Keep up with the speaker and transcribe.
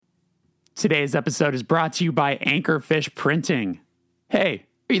Today's episode is brought to you by Anchorfish Printing. Hey,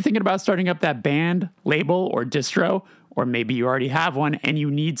 are you thinking about starting up that band, label, or distro? Or maybe you already have one and you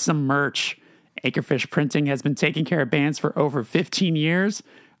need some merch. Anchorfish Printing has been taking care of bands for over 15 years.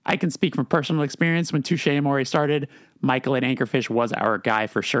 I can speak from personal experience. When Touche Amore started, Michael at Anchorfish was our guy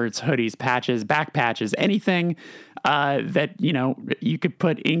for shirts, hoodies, patches, back patches, anything that, you could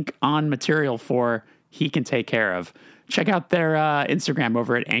put ink on material for, he can take care of. Check out their Instagram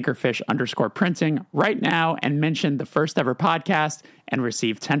over at anchorfish_printing right now and mention the First Ever Podcast and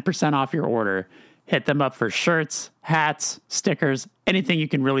receive 10% off your order. Hit them up for shirts, hats, stickers, anything you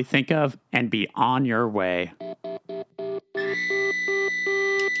can really think of, and be on your way.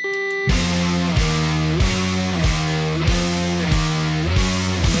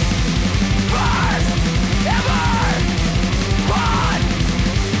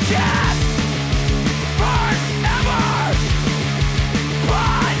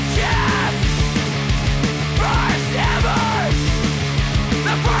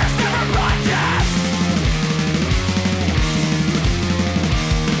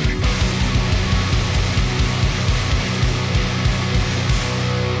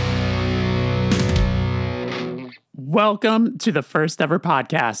 Welcome to the First Ever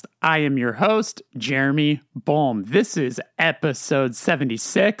Podcast. I am your host, Jeremy Boehm. This is episode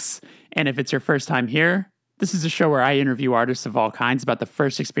 76, and if it's your first time here, this is a show where I interview artists of all kinds about the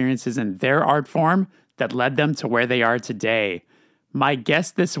first experiences in their art form that led them to where they are today. My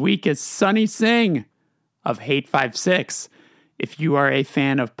guest this week is Singh of Hate 56. If you are a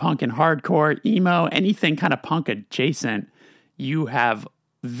fan of punk and hardcore, emo, anything kind of punk adjacent, you have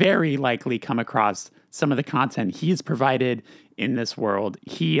very likely come across some of the content he has provided in this world.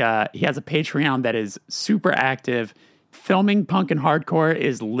 He has a Patreon that is super active. Filming punk and hardcore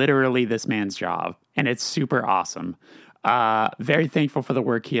is literally this man's job, and it's super awesome. Very thankful for the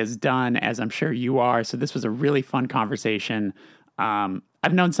work he has done, as I'm sure you are. So this was a really fun conversation.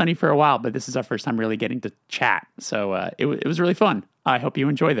 I've known Sonny for a while, but this is our first time really getting to chat. So it was really fun. I hope you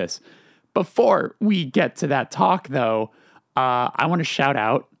enjoy this. Before we get to that talk, though, I want to shout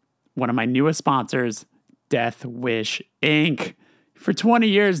out one of my newest sponsors, Death Wish Inc. For 20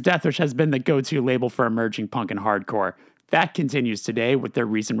 years, Death Wish has been the go-to label for emerging punk and hardcore. That continues today with their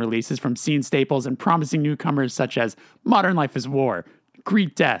recent releases from scene staples and promising newcomers such as Modern Life is War,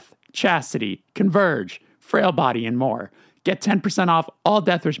 Greet Death, Chastity, Converge, Frail Body, and more. Get 10% off all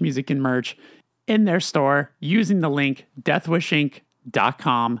Death Wish music and merch in their store using the link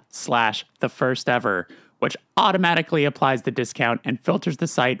deathwishinc.com/thefirstever, which automatically applies the discount and filters the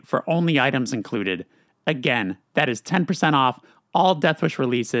site for only items included. Again, that is 10% off all Death Wish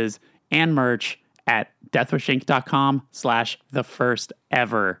releases and merch at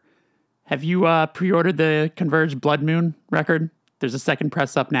deathwishinc.com/thefirstever. Have you pre-ordered the Converge Blood Moon record? There's a second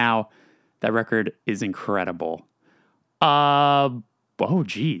press up now. That record is incredible.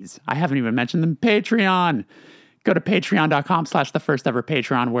 Geez. I haven't even mentioned the Patreon. Go to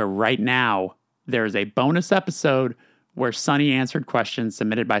patreon.com/thefirsteverpatreon, where right now there's a bonus episode where Sonny answered questions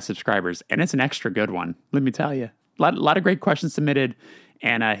submitted by subscribers, and it's an extra good one, let me tell you. A lot of great questions submitted,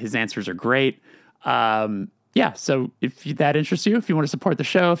 and his answers are great. So if that interests you, if you want to support the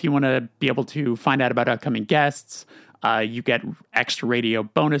show, if you want to be able to find out about upcoming guests, you get extra radio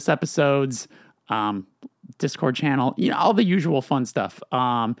bonus episodes, Discord channel, all the usual fun stuff.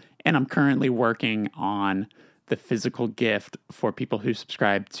 And I'm currently working on the physical gift for people who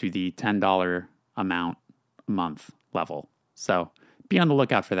subscribe to the $10 amount a month level. So be on the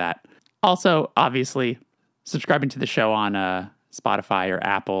lookout for that. Also, obviously, subscribing to the show on Spotify or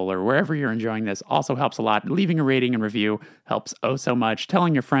Apple or wherever you're enjoying this also helps a lot. Leaving a rating and review helps oh so much.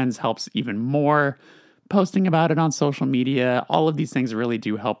 Telling your friends helps even more. Posting about it on social media. All of these things really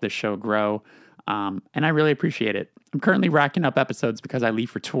do help this show grow. And I really appreciate it. I'm currently racking up episodes because I leave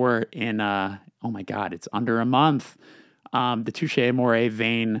for tour in, it's under a month. The Touche Amore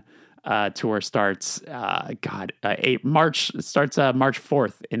Vein tour starts, March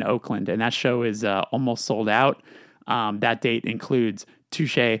 4th in Oakland, and that show is almost sold out. That date includes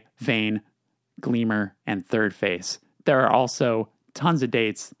Touche, Vein, Gleamer, and Third Face. There are also tons of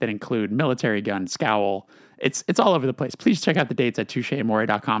dates that include Military Gun, Scowl. It's all over the place. Please check out the dates at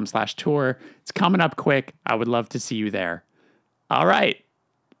toucheamore.com/tour. It's coming up quick. I would love to see you there. All right.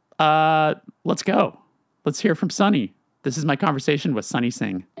 Let's go. Let's hear from Sonny. This is my conversation with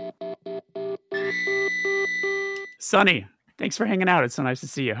Singh. Sonny, thanks for hanging out. It's so nice to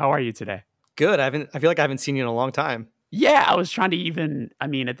see you. How are you today? Good. I feel like I haven't seen you in a long time. Yeah, I was trying to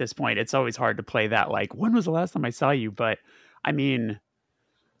at this point, it's always hard to play that, like, when was the last time I saw you? But,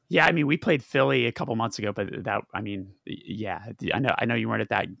 Yeah, I mean, we played Philly a couple months ago, but that, I mean, yeah, I know you weren't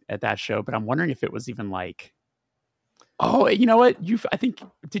at that show, but I'm wondering if it was even like, oh, you know what? I think,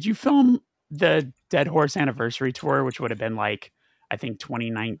 did you film the Dead Horse Anniversary Tour, which would have been like, I think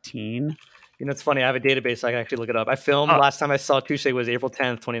 2019? You know, it's funny. I have a database. So I can actually look it up. I filmed Oh, last time I saw Touche was April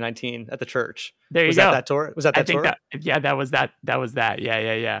 10th, 2019 at the church. there you Was that go. that tour? Was that I that think tour? yeah, that was that. That was that. Yeah,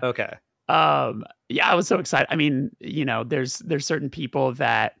 yeah, yeah. Okay. Yeah, I was so excited. I mean, there's certain people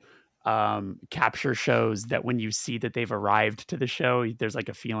that capture shows that when you see that they've arrived to the show, there's like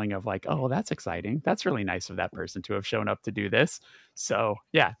a feeling of like, oh, that's exciting. That's really nice of that person to have shown up to do this. So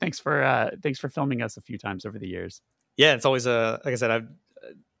yeah, thanks for filming us a few times over the years. Yeah, it's always like I said,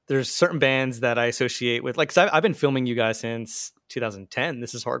 there's certain bands that I associate with, like, 'cause I've been filming you guys since 2010.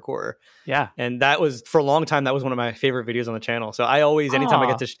 This is hardcore. Yeah. And that was, for a long time, that was one of my favorite videos on the channel. So I always, anytime I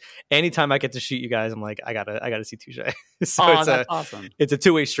get to shoot you guys, I'm like, I gotta see Touche. So That's awesome. It's a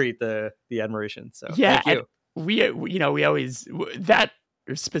two-way street, the admiration. So Yeah, thank you. we always, that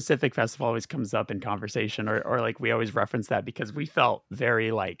specific festival always comes up in conversation, or like we always reference that because we felt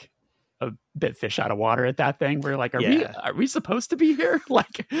very like a bit fish out of water at that thing. We're like, are we supposed to be here?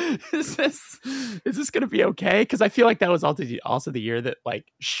 Like, is this going to be okay? Because I feel like that was also the year that like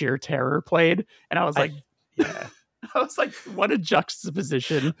Sheer Terror played, and I was like, yeah. I was like, what a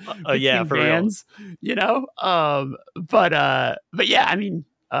juxtaposition yeah, for bands, real. But yeah, I mean,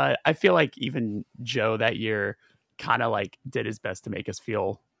 I feel like even Joe that year kind of like did his best to make us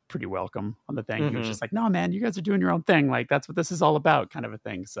feel pretty welcome on the thing. He was just like, no, man, you guys are doing your own thing. Like, that's what this is all about, kind of a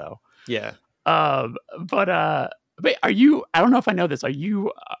thing. So yeah. But are you, I don't know if I know this, are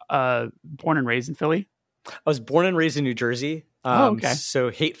you born and raised in Philly? I was born and raised in New Jersey. Okay. So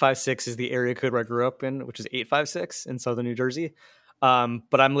 856 is the area code where I grew up in, which is 856 in southern New Jersey.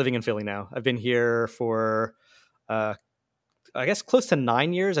 But I'm living in Philly now. I've been here for, I guess, close to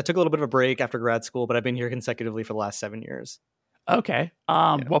 9 years. I took a little bit of a break after grad school, but I've been here consecutively for the last 7 years. Okay.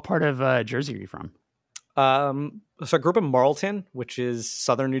 What part of Jersey are you from? So I grew up in Marlton, which is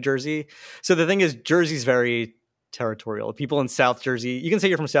southern New Jersey. So the thing is, Jersey's very territorial. People in South Jersey, you can say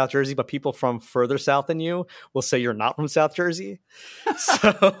you're from South Jersey, but people from further south than you will say you're not from South Jersey.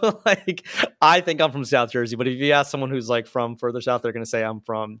 So like, I think I'm from South Jersey, but if you ask someone who's like from further south, they're going to say I'm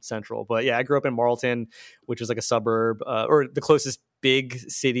from Central. But yeah, I grew up in Marlton, which was like a suburb, or the closest big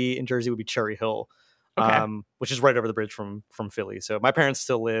city in Jersey would be Cherry Hill. Okay. Which is right over the bridge from Philly. So my parents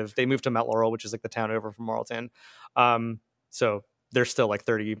still live. They moved to Mount Laurel, which is like the town over from Marlton. So they're still like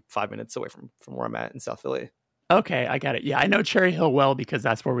 35 minutes away from where I'm at in South Philly. Okay, I got it. Yeah, I know Cherry Hill well because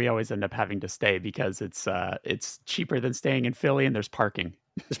that's where we always end up having to stay because it's cheaper than staying in Philly and there's parking.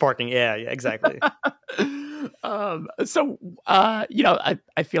 There's parking. Yeah, exactly. So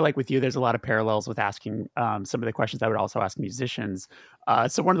I feel like with you, there's a lot of parallels with asking some of the questions I would also ask musicians.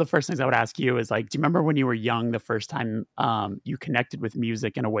 So one of the first things I would ask you is like, do you remember when you were young, the first time you connected with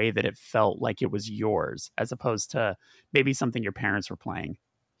music in a way that it felt like it was yours, as opposed to maybe something your parents were playing?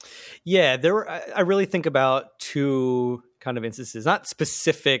 Yeah, I really think about two kind of instances, not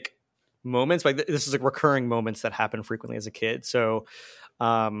specific moments, but this is like recurring moments that happen frequently as a kid. So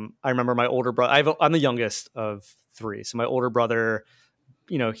I remember my older brother, I'm the youngest of three. So my older brother,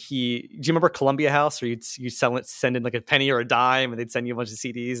 do you remember Columbia House where you'd send in like a penny or a dime and they'd send you a bunch of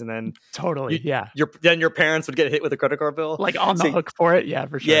CDs and then totally. Your parents would get hit with a credit card bill. Like on the hook for it. Yeah,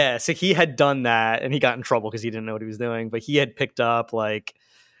 for sure. Yeah. So he had done that and he got in trouble because he didn't know what he was doing, but he had picked up like,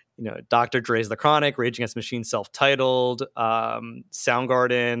 Dr. Dre's The Chronic, Rage Against the Machine self-titled,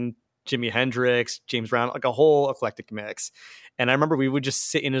 Soundgarden, Jimi Hendrix, James Brown, like a whole eclectic mix. And I remember we would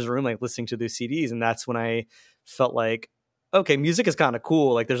just sit in his room, like listening to these CDs. And that's when I felt like, okay, music is kind of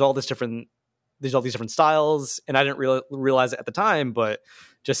cool. Like there's all these different styles. And I didn't realize it at the time, but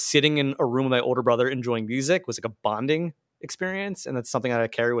just sitting in a room with my older brother enjoying music was like a bonding experience. And that's something that I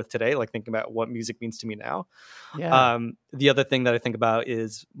carry with today, like thinking about what music means to me now. Yeah. The other thing that I think about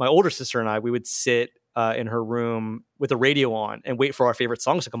is my older sister and I, we would sit in her room with the radio on and wait for our favorite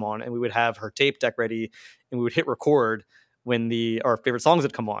songs to come on. And we would have her tape deck ready and we would hit record when our favorite songs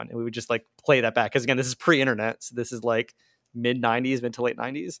would come on. And we would just like play that back. Cause again, this is pre-internet. So this is like mid to late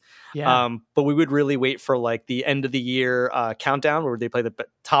 90s. Yeah. But we would really wait for like the end of the year countdown where they play the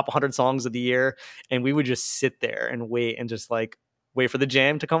top 100 songs of the year. And we would just sit there and wait and just like wait for the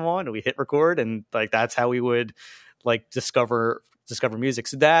jam to come on and we hit record. And like, that's how we would like discover music.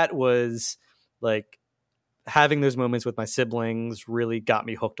 So that was like having those moments with my siblings really got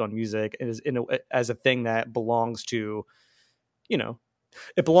me hooked on music as a thing that belongs to,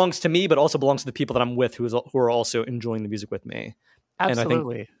 it belongs to me, but also belongs to the people that I'm with who are also enjoying the music with me.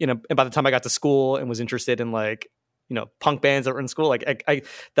 Absolutely. And I think, and by the time I got to school and was interested in like, punk bands that were in school. Like I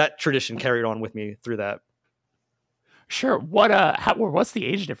that tradition carried on with me through that. Sure. What's the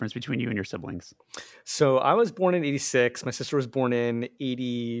age difference between you and your siblings? So I was born in 86. My sister was born in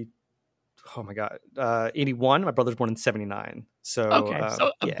 80. Oh my God. 81. My brother's born in 79. So, Okay.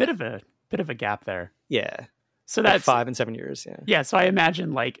 So a yeah. bit of a gap there. Yeah. So like that's 5 and 7 years. Yeah. Yeah. So I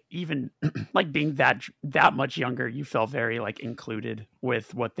imagine like even like being that much younger, you felt very like included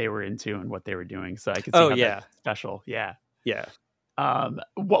with what they were into and what they were doing. So I could see how that's special. Yeah. Yeah.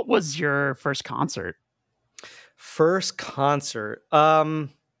 What was your first concert? First concert. Trying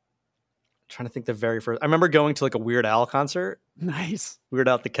to think the very first. I remember going to like a Weird Al concert. Nice. Weird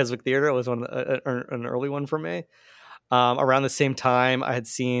Al at the Keswick Theater. It was an early one for me. Around the same time, I had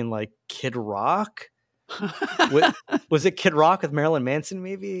seen like Kid Rock. Was it Kid Rock with Marilyn Manson?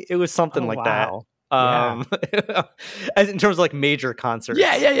 Maybe it was something like that. As in terms of like major concerts.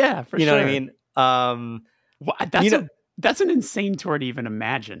 Yeah. For you know sure. what I mean? That's an insane tour to even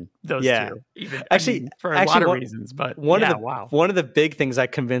imagine those two. Even for a lot of reasons, but one of the big things I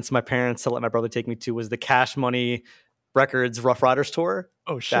convinced my parents to let my brother take me to was the Cash Money Records Rough Riders tour.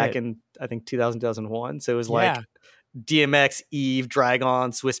 Oh shit! Back in I think 2001. So it was like DMX, Eve,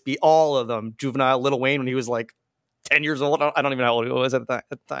 Dragon, Swiss Beat, all of them. Juvenile, Lil Wayne when he was like 10 years old. I don't even know how old he was at the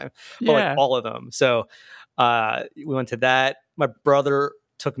time. But like all of them. So we went to that. My brother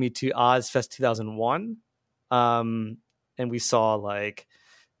took me to Ozfest 2001. And we saw like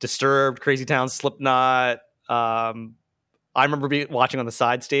Disturbed, Crazy Town, Slipknot. I remember watching on the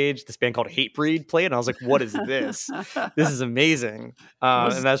side stage this band called Hatebreed play, and I was like, "What is this? This is amazing!"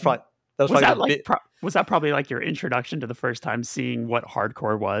 And was that probably like your introduction to the first time seeing what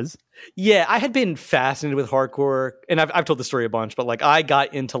hardcore was? Yeah, I had been fascinated with hardcore, and I've told the story a bunch, but like I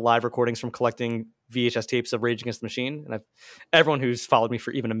got into live recordings from collecting VHS tapes of Rage Against the Machine, and everyone who's followed me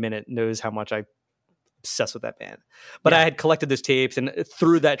for even a minute knows how much I obsessed with that band. But I had collected those tapes, and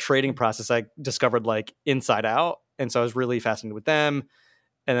through that trading process I discovered like Inside Out, and so I was really fascinated with them.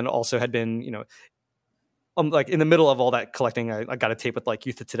 And then also had been like in the middle of all that collecting, I got a tape with like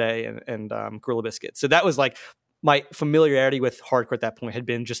Youth of Today and Gorilla Biscuit. So that was like my familiarity with hardcore at that point had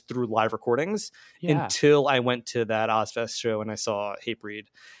been just through live recordings until I went to that Ozfest show and I saw Hatebreed.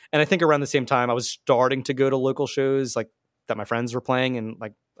 And I think around the same time I was starting to go to local shows like that my friends were playing, and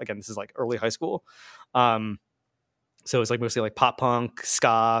like again this is like early high school. So it was like mostly like pop punk,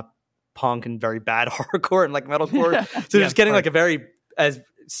 ska, punk, and very bad hardcore and like metalcore. So just getting like a very, as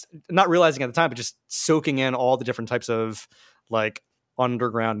not realizing at the time, but just soaking in all the different types of like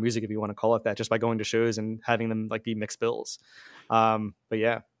underground music, if you want to call it that, just by going to shows and having them like be mixed bills. But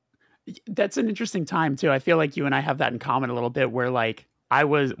yeah, that's an interesting time too. I feel like you and I have that in common a little bit, where like I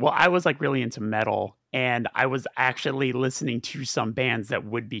was like really into metal, and I was actually listening to some bands that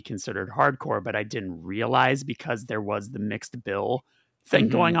would be considered hardcore, but I didn't realize because there was the mixed bill thing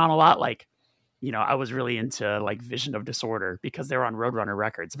going on a lot. Like, I was really into like Vision of Disorder because they were on Roadrunner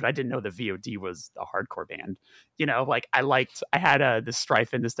Records, but I didn't know the VOD was a hardcore band. Like I had this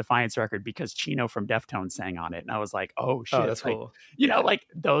Strife and this Defiance record because Chino from Deftones sang on it. And I was like, oh shit. Oh, that's cool. Like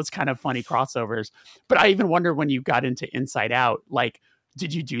those kind of funny crossovers. But I even wonder when you got into Inside Out, like,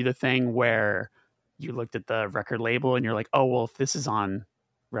 did you do the thing where you looked at the record label and you're like, oh, well, if this is on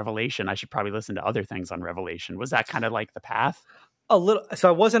Revelation, I should probably listen to other things on Revelation. Was that kind of like the path? A little. So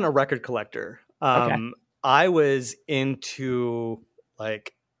I wasn't a record collector. Okay. I was into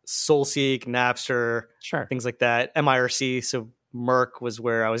like Soulseek, Napster, things like that. MIRC. So Merc was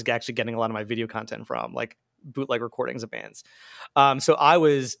where I was actually getting a lot of my video content from, like bootleg recordings of bands. So I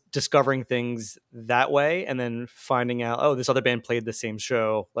was discovering things that way, and then finding out, oh, this other band played the same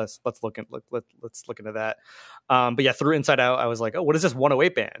show. Let's look into that. But yeah, through Inside Out, I was like, oh, what is this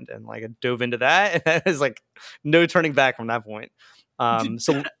 108 band? And like I dove into that, and it was like no turning back from that point.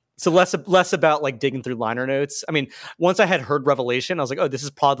 So less about like digging through liner notes. I mean, once I had heard Revelation, I was like, oh, this is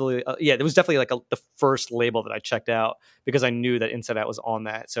probably it was definitely like the first label that I checked out because I knew that Inside Out was on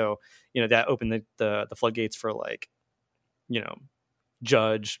that. So that opened the floodgates for like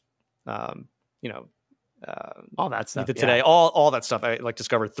Judge, all that stuff. Today, all that stuff I like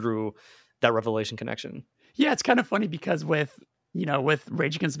discovered through that Revelation connection. Yeah, it's kind of funny because with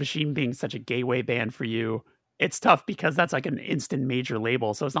Rage Against the Machine being such a gateway band for you, it's tough because that's like an instant major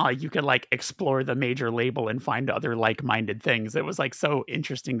label. So it's not like you could like explore the major label and find other like-minded things. It was like so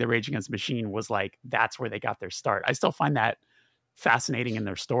interesting. The Rage Against the Machine was like, that's where they got their start. I still find that fascinating in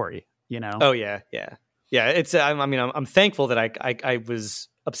their story, Oh yeah. It's, I'm thankful that I was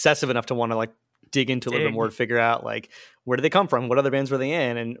obsessive enough to want to like dig into a little bit more to figure out like, where did they come from? What other bands were they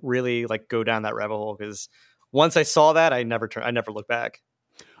in? And really like go down that rabbit hole. Cause once I saw that, I never looked back.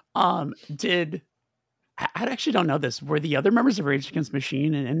 I actually don't know this. Were the other members of Rage Against the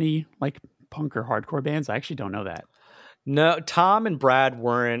Machine in any like punk or hardcore bands? I actually don't know that. No, Tom and Brad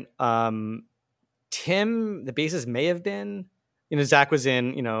weren't. Tim, the bassist, may have been. Zach was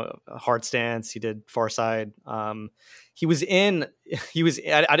in, Hard Stance. He did Far Side. He was in.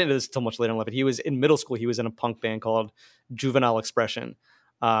 I didn't know this until much later in life, but he was in middle school. He was in a punk band called Juvenile Expression.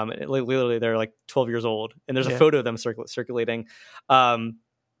 Literally, they're like 12 years old, and there's a photo of them circulating.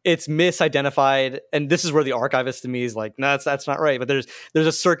 It's misidentified, and this is where the archivist in me is like, no, that's not right. But there's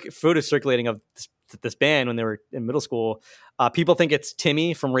a photo circulating of this band when they were in middle school. People think it's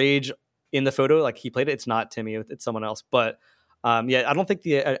Timmy from Rage in the photo, like he played it. It's not Timmy, it's someone else. But I don't think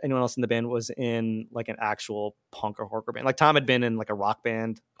anyone else in the band was in like an actual punk or hardcore band. Like Tom had been in like a rock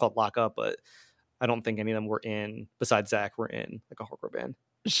band called Lock Up, but I don't think any of them were in, besides Zach, were in like a hardcore band.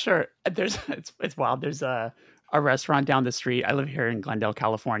 Sure. It's wild. There's a restaurant down the street. I live here in Glendale,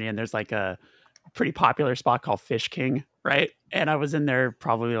 California, and there's like a pretty popular spot called Fish King, right? And I was in there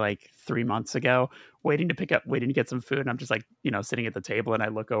probably like 3 months ago, waiting to get some food. And I'm just like, sitting at the table, and I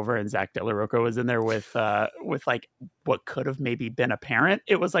look over, and Zach De La Rocca was in there with like what could have maybe been a parent.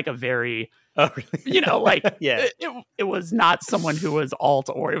 It was like a very, like, yeah, it was not someone who was alt,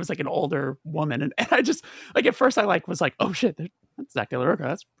 or it was like an older woman. And I just like, at first I like was like, oh shit, that's Zach De La Rocca.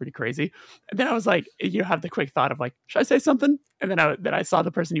 That's pretty crazy. And then I was like, you have the quick thought of like, should I say something? And then I saw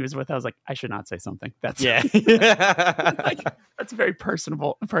the person he was with. I was like, I should not say something. That's like, that's a very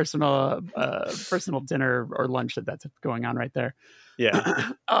personal dinner or lunch that's going on right there.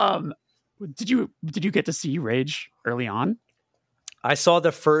 Yeah. Did you get to see Rage early on? I saw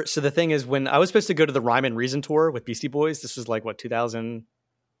the first. So the thing is, when I was supposed to go to the Rhyme and Reason tour with Beastie Boys, this was like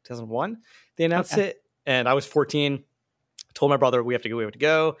 2001. They announced it, and I was 14. Told my brother we have to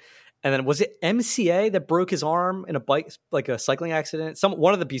go. And then was it MCA that broke his arm in a bike, like a cycling accident?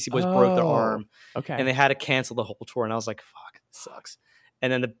 One of the Beastie Boys broke their arm. Okay. And they had to cancel the whole tour. And I was like, fuck, it sucks.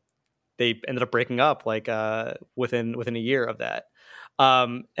 And then they ended up breaking up like within a year of that.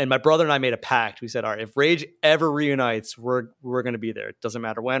 And my brother and I made a pact. We said, all right, if Rage ever reunites, we're going to be there. It doesn't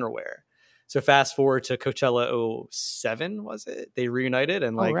matter when or where. So fast forward to Coachella 07, was it? They reunited,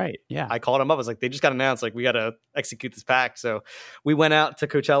 and like, right. Yeah. I called them up. I was like, they just got announced. Like, we got to execute this pact. So we went out to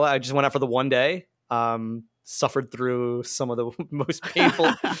Coachella. I just went out for the one day. Suffered through some of the most painful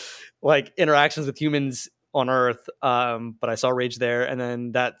like interactions with humans on Earth. But I saw Rage there, and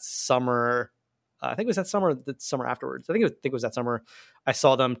then that summer, I think it was the summer afterwards. I think it was that summer. I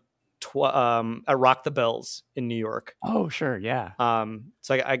saw them at Rock the Bells in New York. Oh, sure. Yeah.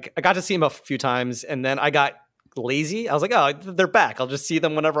 So I got to see them a few times, and then I got lazy. I was like, oh, they're back. I'll just see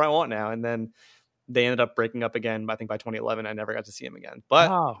them whenever I want now. And then they ended up breaking up again. I think by 2011, I never got to see them again.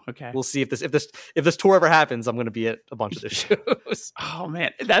 But we'll see if this tour ever happens. I'm going to be at a bunch of their shows. Oh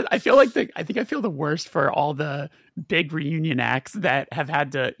man, I feel the worst for all the big reunion acts that have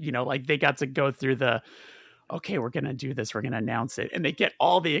had to, like they got to go through the, okay, we're going to do this, we're going to announce it, and they get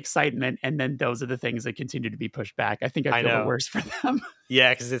all the excitement, and then those are the things that continue to be pushed back. I think I feel the worst for them.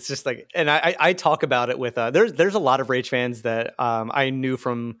 Yeah, because it's just like, and I talk about it with there's a lot of Rage fans that I knew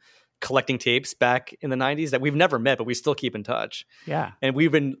from collecting tapes back in the 90s that we've never met, but we still keep in touch. Yeah. And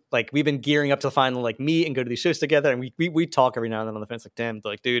we've been gearing up to finally like meet and go to these shows together. And we talk every now and then on the fence, like, damn,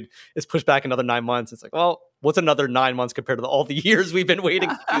 like, dude, it's pushed back another 9 months. It's like, well, what's another 9 months compared to all the years we've been waiting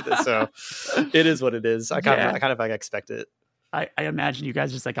to do this? So it is what it is. I kind of like expect it. I imagine you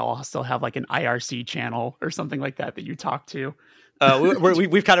guys just like all still have like an IRC channel or something like that you talk to.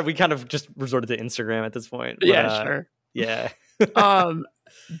 We kind of just resorted to Instagram at this point. But, yeah, sure. Yeah.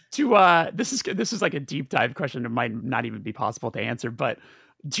 This is like a deep dive question. It might not even be possible to answer, but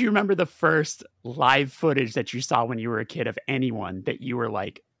do you remember the first live footage that you saw when you were a kid of anyone that you were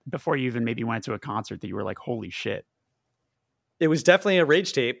like, before you even maybe went to a concert, that you were like, holy shit? It was definitely a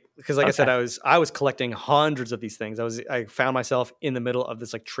Rage tape because, like I said, I was collecting hundreds of these things. I found myself in the middle of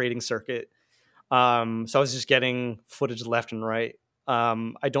this like trading circuit. So I was just getting footage left and right.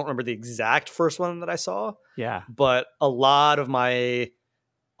 I don't remember the exact first one that I saw. Yeah, but a lot of my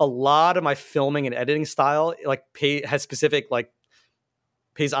filming and editing style like pays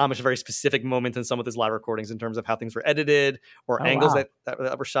homage to very specific moments in some of these live recordings in terms of how things were edited or angles that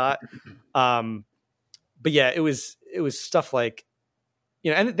were shot. But yeah, it was stuff like,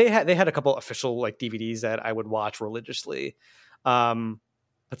 and they had a couple official like DVDs that I would watch religiously.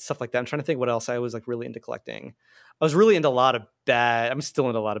 But stuff like that. I'm trying to think what else I was like really into collecting. I was really into I'm still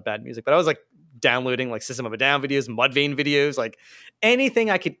into a lot of bad music, but I was like downloading like System of a Down videos, Mudvayne videos, like anything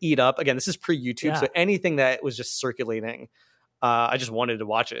I could eat up. Again, this is pre-YouTube. So anything that was just circulating, I just wanted to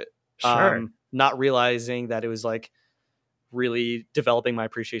watch it. Sure. Not realizing that it was like really developing my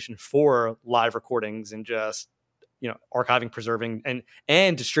appreciation for live recordings and just, archiving, preserving,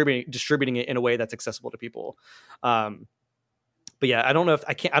 and distributing it in a way that's accessible to people. But yeah, I don't know if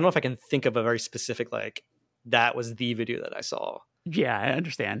I can think of a very specific, like, that was the video that I saw. Yeah, I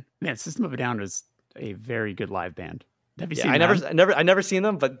understand. Man, System of a Down was a very good live band. Have you Yeah, seen I never seen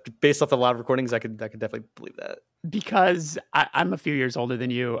them, but based off the live recordings, I could definitely believe that. Because I'm a few years older than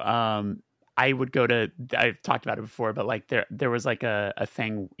you. I would go to, I've talked about it before, but like there was like a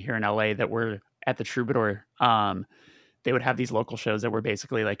thing here in LA that we're at the Troubadour. They would have these local shows that were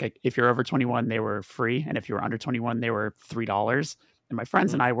basically like if you're over 21, they were free. And if you were under 21, they were $3. And my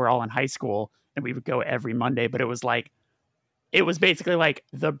friends and I were all in high school and we would go every Monday, but it was basically like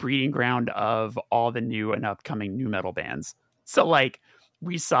the breeding ground of all the new and upcoming new metal bands. So like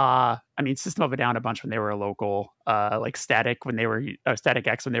we saw, I mean, System of a Down a bunch when they were a local, like Static when they were Static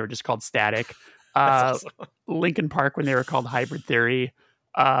X when they were just called Static, That's awesome. Linkin Park when they were called Hybrid Theory,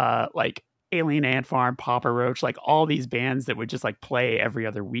 like Alien Ant Farm, Papa Roach, like all these bands that would just like play every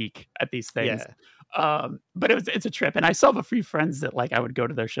other week at these things. Yeah. But it's a trip, and I still have a few friends that like I would go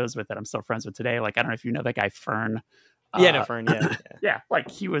to their shows with that I'm still friends with today. Like I don't know if you know that guy Fern. Fern. Yeah. Yeah, like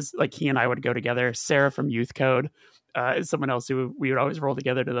he and I would go together. Sarah from Youth Code is someone else who we would always roll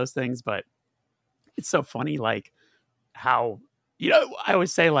together to those things. But it's so funny, like how I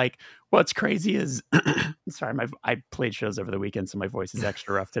always say like what's crazy is sorry, I played shows over the weekend, so my voice is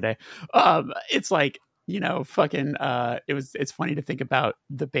extra rough today. It's like fucking it's funny to think about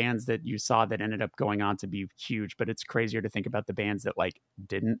the bands that you saw that ended up going on to be huge, but it's crazier to think about the bands that like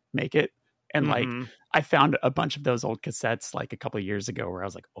didn't make it. And like I found a bunch of those old cassettes like a couple of years ago where I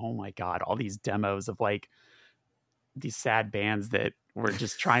was like, oh my God, all these demos of like these sad bands that were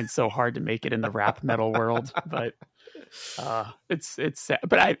just trying so hard to make it in the rap metal world. But it's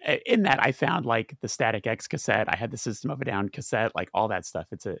but I found like the Static X cassette. I had the System of a Down cassette, like all that stuff.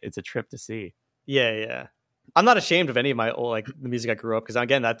 It's a trip to see. Yeah. I'm not ashamed of any of my old, like the music I grew up, because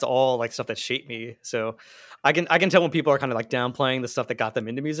again, that's all like stuff that shaped me. So I can tell when people are kind of like downplaying the stuff that got them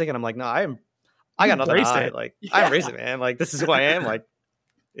into music, and I'm like, no, I got nothing to hide. Like I embrace it, man. Like this is who I am. Like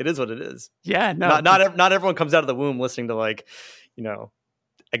it is what it is. Yeah, no, not everyone comes out of the womb listening to like,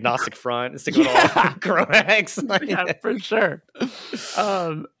 Agnostic Front and sticking with all Chromax. Like, yeah, for sure.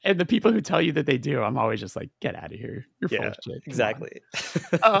 And the people who tell you that they do, I'm always just like, get out of here. You're full of shit. Exactly.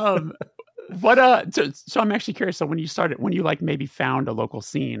 So I'm actually curious. So when you like maybe found a local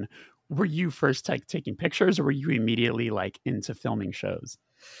scene, were you first like taking pictures, or were you immediately like into filming shows?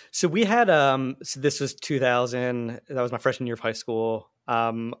 So we had so this was 2000. That was my freshman year of high school.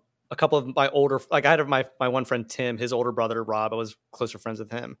 A couple of my older, like I had my one friend Tim, his older brother Rob. I was closer friends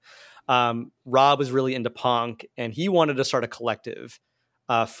with him. Rob was really into punk, and he wanted to start a collective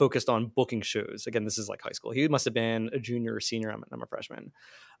focused on booking shows. Again, this is like high school. He must have been a junior or senior. I'm a freshman.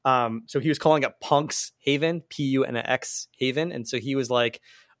 So he was calling it Punk's Haven, PUNX Haven, and so he was like,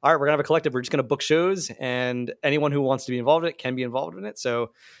 all right, we're gonna have a collective. We're just gonna book shows, and anyone who wants to be involved in it can be involved in it.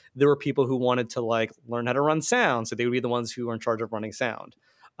 So there were people who wanted to like learn how to run sound, so they would be the ones who were in charge of running sound.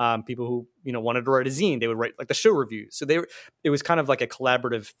 People who wanted to write a zine, they would write like the show reviews. So it was kind of like a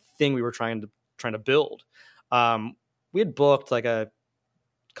collaborative thing we were trying to build. We had booked like a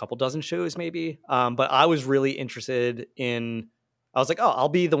couple dozen shows maybe, but I was really interested in. I was like, oh, I'll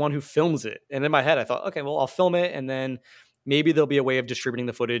be the one who films it. And in my head, I thought, okay, well, I'll film it, and then maybe there'll be a way of distributing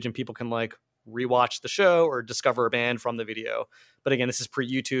the footage, and people can like rewatch the show or discover a band from the video. But again, this is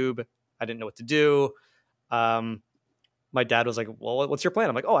pre-YouTube. I didn't know what to do. My dad was like, well, what's your plan?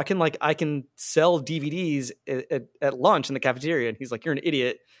 I'm like, oh, I can sell DVDs at lunch in the cafeteria. And he's like, you're an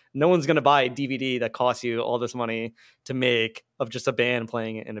idiot. No one's going to buy a DVD that costs you all this money to make of just a band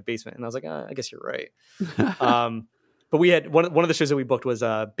playing it in a basement. And I was like, I guess you're right. But we had one of the shows that we booked was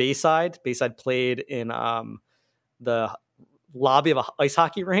Bayside. Bayside played in the lobby of an ice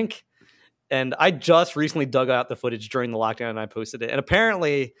hockey rink. And I just recently dug out the footage during the lockdown and I posted it. And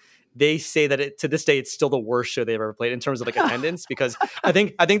apparently they say that to this day, it's still the worst show they've ever played in terms of like attendance, because I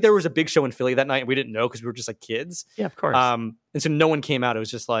think there was a big show in Philly that night and we didn't know because we were just like kids. Yeah, of course. And so no one came out. It was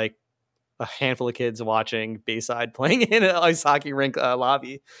just like a handful of kids watching Bayside playing in an ice hockey rink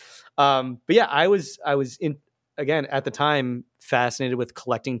lobby. But yeah, I was in, again, at the time, fascinated with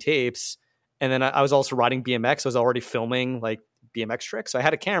collecting tapes. And then I was also riding BMX. I was already filming like BMX tricks. So I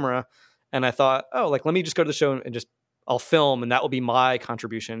had a camera and I thought, oh, like, let me just go to the show and just, I'll film, and that will be my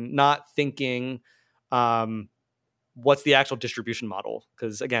contribution, not thinking what's the actual distribution model.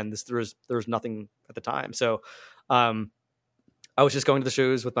 Because again, there was nothing at the time. So I was just going to the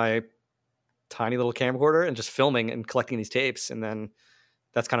shows with my tiny little camcorder and just filming and collecting these tapes. And then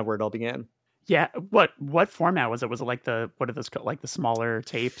that's kind of where it all began. Yeah. What format was it? Was it like what are those called? Like the smaller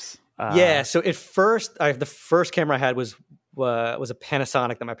tapes? Yeah. So at first, the first camera I had was a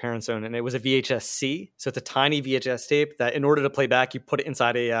Panasonic that my parents owned, and it was a VHS-C. So it's a tiny VHS tape that, in order to play back, you put it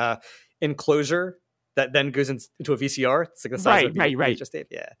inside a enclosure that then goes into a VCR. It's like the size of a Right. VHS tape.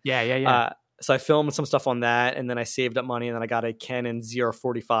 Yeah. Yeah. So I filmed some stuff on that, and then I saved up money, and then I got a Canon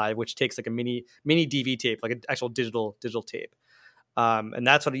ZR-45, which takes like a mini DV tape, like an actual digital tape. And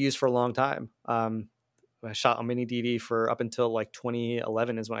that's what I used for a long time. I shot on mini DV for up until like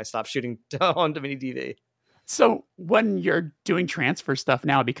 2011 is when I stopped shooting on mini DV. So when you're doing transfer stuff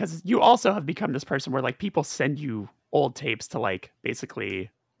now, because you also have become this person where like people send you old tapes to like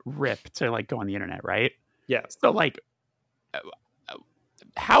basically rip to like go on the internet, right? Yeah. So like,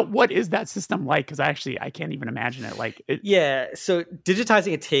 what is that system like? Because I can't even imagine it. Like, yeah. So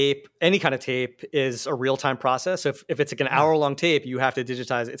digitizing a tape, any kind of tape, is a real time process. So if it's like an hour long tape, you have to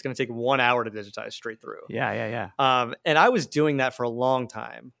digitize it. It's going to take 1 hour to digitize straight through. Yeah. And I was doing that for a long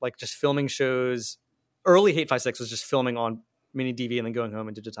time, like just filming shows. Early Hate 5.6 was just filming on mini DV and then going home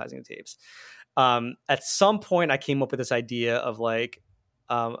and digitizing the tapes. At some point, I came up with this idea of like,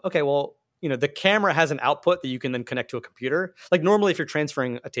 okay, well, the camera has an output that you can then connect to a computer. Like normally, if you're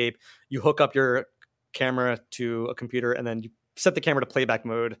transferring a tape, you hook up your camera to a computer and then you set the camera to playback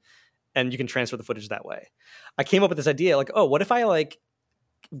mode, and you can transfer the footage that way. I came up with this idea, like, oh, what if I like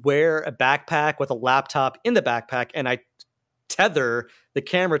wear a backpack with a laptop in the backpack, and I tether the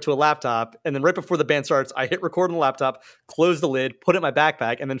camera to a laptop, and then right before the band starts, I hit record on the laptop, close the lid, put it in my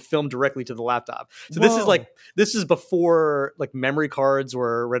backpack, and then film directly to the laptop. So this is before like memory cards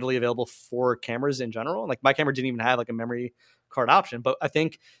were readily available for cameras in general. Like my camera didn't even have like a memory card option, but I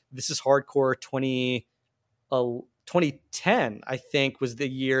think this is hardcore 2010, I think, was the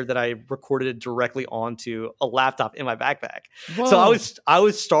year that I recorded it directly onto a laptop in my backpack. Whoa. So I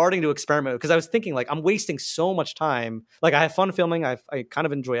was starting to experiment because I was thinking like I'm wasting so much time. Like I have fun filming, I kind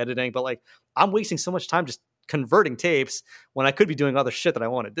of enjoy editing, but like I'm wasting so much time just converting tapes when I could be doing other shit that I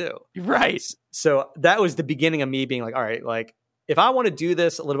want to do. Right. So that was the beginning of me being like, all right, like if I want to do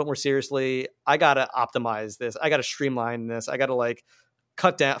this a little bit more seriously, I got to optimize this. I got to streamline this. I got to like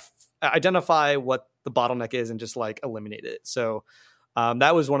cut down, identify what the bottleneck is and just like eliminate it. So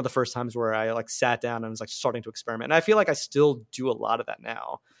that was one of the first times where I like sat down and was like starting to experiment. And I feel like I still do a lot of that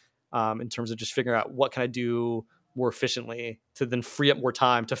now in terms of just figuring out what can I do more efficiently to then free up more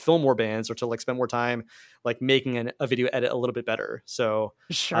time to film more bands or to like spend more time like making a video edit a little bit better. So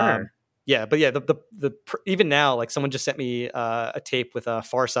sure. Yeah, but yeah, the even now, like someone just sent me a tape with a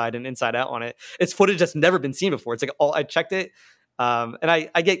Far Side and Inside Out on it. It's footage that's never been seen before. It's like I checked it, and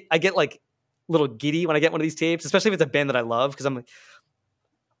I get like little giddy when I get one of these tapes, especially if it's a band that I love, because I'm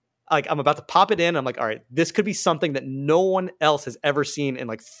about to pop it in. I'm like, all right, this could be something that no one else has ever seen in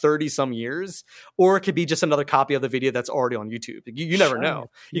like 30 some years, or it could be just another copy of the video that's already on YouTube. You never know.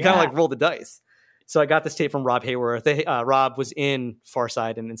 You kind of like roll the dice. So I got this tape from Rob Hayworth. Rob was in Far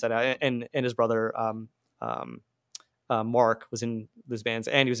Side and Inside Out, and his brother Mark was in those bands,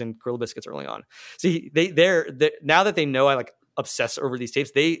 and he was in Gorilla Biscuits early on. So they're now that they know I like obsess over these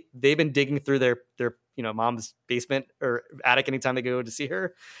tapes, they've been digging through their mom's basement or attic anytime they go to see her,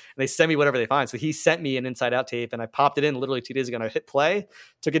 and they send me whatever they find. So he sent me an Inside Out tape, and I popped it in literally 2 days ago, and I hit play,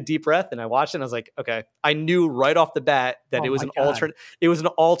 took a deep breath, and I watched it, and I was like, okay, I knew right off the bat that it was an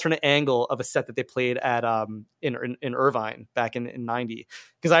alternate angle of a set that they played at in Irvine back in 90,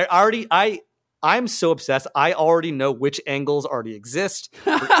 because I'm so obsessed. I already know which angles already exist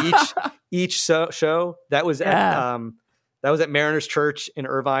for each show. That was at Mariners Church in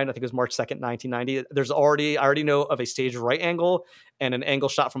Irvine. I think it was March 2nd, 1990. I already know of a stage right angle and an angle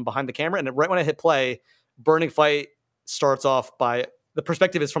shot from behind the camera. And right when I hit play, Burning Fight starts off by the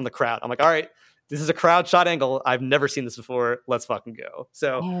perspective is from the crowd. I'm like, all right, this is a crowd shot angle. I've never seen this before. Let's fucking go.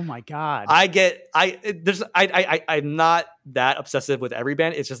 So, oh my God. I'm not that obsessive with every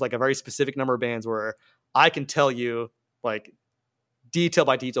band. It's just like a very specific number of bands where I can tell you like detail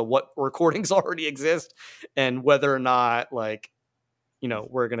by detail what recordings already exist and whether or not like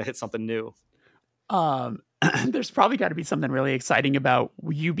we're gonna hit something new. There's probably got to be something really exciting about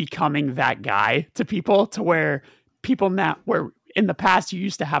you becoming that guy to people, to where people now, where in the past you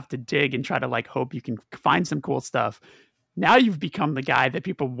used to have to dig and try to like hope you can find some cool stuff. Now you've become the guy that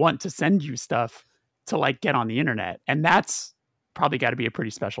people want to send you stuff to like get on the internet, and that's probably got to be a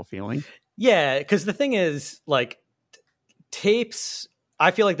pretty special feeling. Yeah, because the thing is like tapes,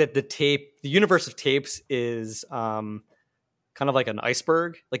 I feel like that the universe of tapes is kind of like an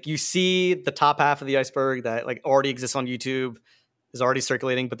iceberg. Like you see the top half of the iceberg that like already exists on YouTube, is already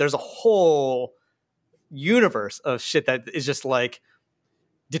circulating, but there's a whole universe of shit that is just like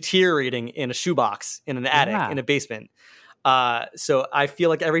deteriorating in a shoebox, in an attic, in a basement. So I feel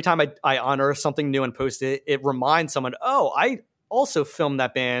like every time I unearth something new and post it, it reminds someone, oh, I also filmed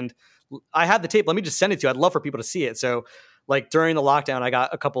that band. I have the tape. Let me just send it to you. I'd love for people to see it. So like during the lockdown, I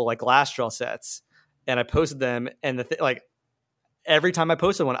got a couple like glass draw sets and I posted them. And like every time I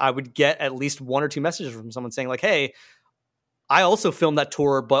posted one, I would get at least 1 or 2 messages from someone saying like, hey, I also filmed that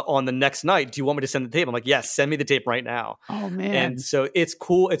tour, but on the next night, do you want me to send the tape? I'm like, yes, send me the tape right now. Oh man. And so it's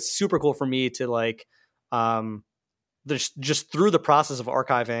cool. It's super cool for me to like, there's just through the process of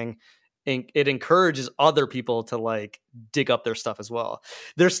archiving, it encourages other people to like dig up their stuff as well.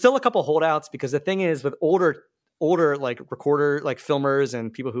 There's still a couple holdouts because the thing is with older like recorder, like filmers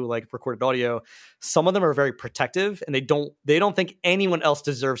and people who like recorded audio, some of them are very protective and they don't think anyone else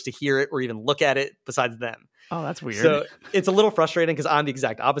deserves to hear it or even look at it besides them. Oh, that's weird. So it's a little frustrating because I'm the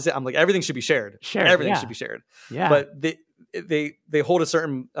exact opposite. I'm like, everything should be shared. Everything should be shared. Yeah. But they hold a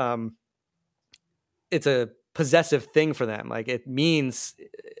certain, it's a possessive thing for them. Like it means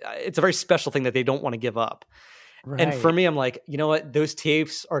it's a very special thing that they don't want to give up. Right. And for me, I'm like, you know what? Those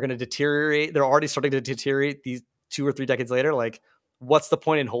tapes are going to deteriorate. They're already starting to deteriorate these 2 or 3 decades later. Like, what's the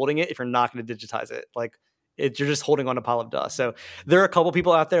point in holding it if you're not going to digitize it? Like, you're just holding on a pile of dust. So there are a couple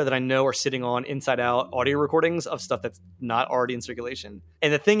people out there that I know are sitting on inside out audio recordings of stuff that's not already in circulation.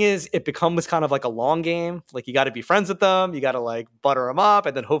 And the thing is, it becomes kind of like a long game. Like you got to be friends with them. You got to like butter them up.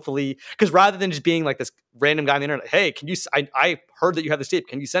 And then hopefully, because rather than just being like this random guy on the internet, hey, can you, I heard that you have this tape.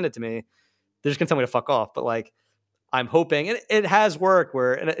 Can you send it to me? They're just going to tell me to fuck off. But like, I'm hoping, and it has worked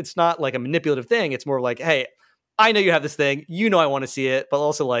where, and it's not like a manipulative thing. It's more like, hey, I know you have this thing. You know, I want to see it, but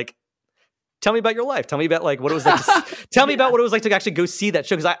also like, tell me about your life. Tell me about like what it was like. Tell me about what it was like to actually go see that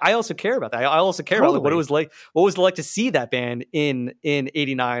show. Because I also care about that. I also care about like, what it was like. What was it like to see that band in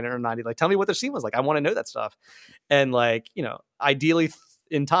 89 or 90? Like, tell me what their scene was like. I want to know that stuff. And like, you know, ideally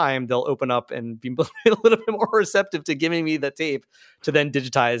in time, they'll open up and be a little bit more receptive to giving me the tape to then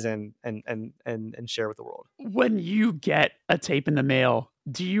digitize and share with the world. When you get a tape in the mail,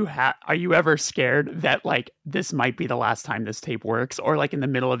 are you ever scared that like this might be the last time this tape works, or like in the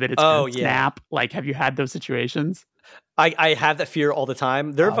middle of it it's gonna snap? Like, have you had those situations? I have that fear all the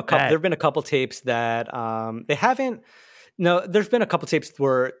time. There've been a couple tapes that they haven't. No, there's been a couple tapes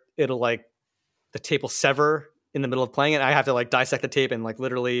where it'll like the tape will sever in the middle of playing it. I have to like dissect the tape and like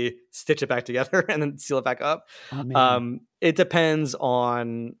literally stitch it back together and then seal it back up. Oh, it depends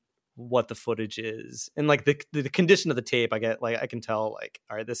on what the footage is and like the condition of the tape. I can tell like,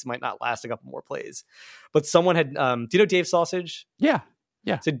 all right, this might not last a couple more plays. But someone had do you know Dave Sausage? Yeah.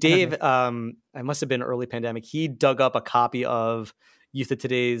 So Dave, I must have been early pandemic. He dug up a copy of Youth of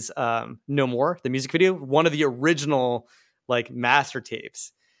Today's No More, the music video, one of the original like master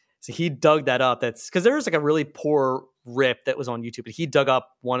tapes. So he dug that up. That's because there was like a really poor rip that was on YouTube, but he dug up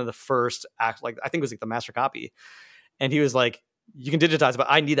one of the first like I think it was like the master copy, and he was like, you can digitize it, but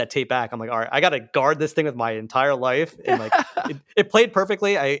I need that tape back. I'm like, all right, I got to guard this thing with my entire life. And like, it played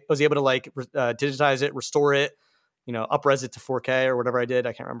perfectly. I was able to like digitize it, restore it, you know, up-res it to 4K or whatever I did.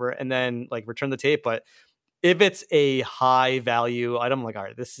 I can't remember. And then like return the tape. But if it's a high value item, I'm like, all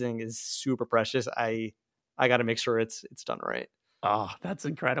right, this thing is super precious. I got to make sure it's done right. Oh, that's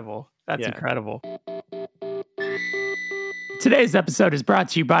incredible. That's incredible. Today's episode is brought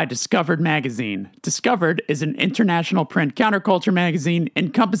to you by Discovered Magazine. Discovered is an international print counterculture magazine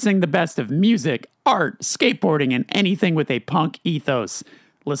encompassing the best of music, art, skateboarding, and anything with a punk ethos.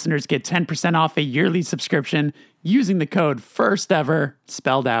 Listeners get 10% off a yearly subscription using the code FIRSTEVER,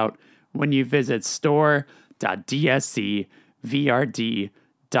 spelled out, when you visit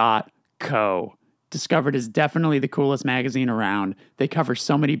store.dscvrd.co. Discovered is definitely the coolest magazine around. They cover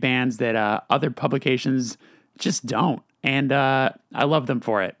so many bands that other publications just don't. And I love them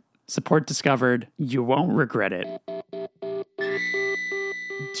for it. Support Discovered. You won't regret it.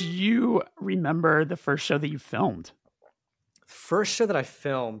 Do you remember the first show that you filmed? First show that I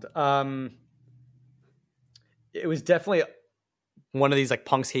filmed? It was definitely one of these like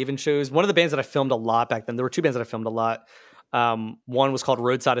Punk's Haven shows. One of the bands that I filmed a lot back then. There were 2 bands that I filmed a lot. One was called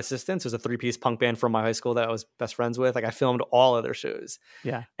Roadside Assistance. It was a 3-piece punk band from my high school that I was best friends with. Like I filmed all of their shows.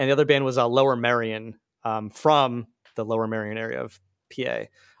 Yeah. And the other band was Lower Merion, from the Lower Merion area of PA.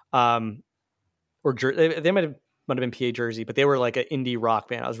 Or they might have been PA Jersey, but they were like an indie rock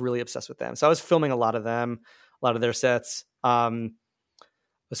band. I was really obsessed with them. So I was filming a lot of them, a lot of their sets. I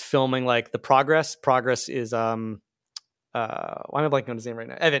was filming like the Progress. Progress is why am I blanking on his name right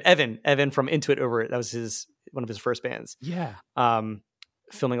now? Evan from Into It Over It. That was one of his first bands. Yeah.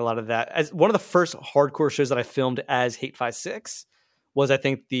 Filming a lot of that. As one of the first hardcore shows that I filmed as Hate 5-6 was, I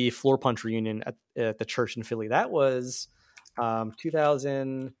think, the Floor Punch reunion at the church in Philly. That was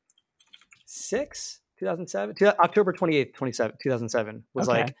 2006, 2007, October 28th, 2007 was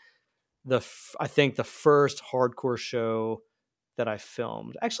Okay. like I think the first hardcore show that I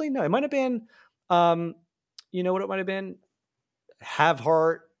filmed. Actually, no, it might have been, you know what it might have been? Have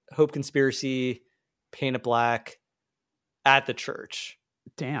Heart, Hope Conspiracy, Paint It Black at the church.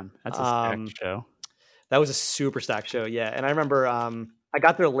 Damn, that's a stacked show. That was a super stacked show, yeah. And I remember I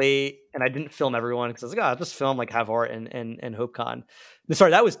got there late and I didn't film everyone because I was like, I'll just film like Have Heart and HopeCon. Sorry,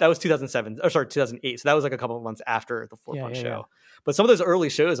 that was 2007. Or sorry, 2008. So that was like a couple of months after the Forefront show. But some of those early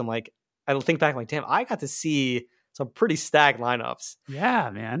shows, I'm like, I think back, I'm like, damn, I got to see some pretty stacked lineups. Yeah,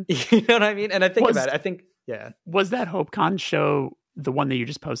 man. You know what I mean? And I think about it. I think, yeah. Was that HopeCon show the one that you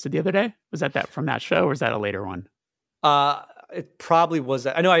just posted the other day? Was that from that show, or is that a later one? It probably was.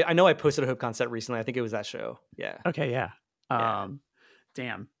 I know I posted a HopeCon set recently. I think it was that show. Yeah. Okay. Yeah.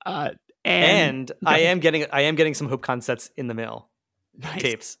 Damn. And I am getting some HopeCon sets in the mail. Nice.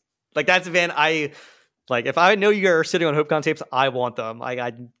 Tapes. Like that's a van if I know you're sitting on HopeCon tapes, I want them.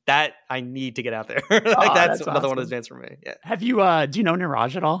 I need to get out there. That's another awesome. one of those bands for me. Yeah. Have you do you know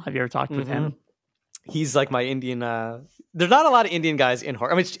Niraj at all? Have you ever talked with him? He's like my Indian. There's not a lot of Indian guys in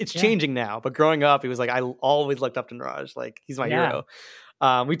horror. I mean, it's changing now, but growing up, he was like I always looked up to Niraj. Like he's my hero.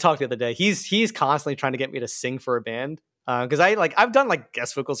 We talked the other day. He's constantly trying to get me to sing for a band because I've done like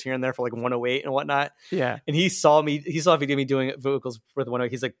guest vocals here and there for like 108 and whatnot. Yeah, and he saw a video of me doing vocals for the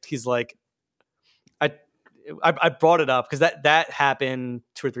 108. He's like. I brought it up because that happened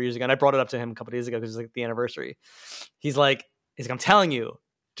 2 or 3 years ago, and I brought it up to him a couple days ago because it was like the anniversary. He's like, I'm telling you,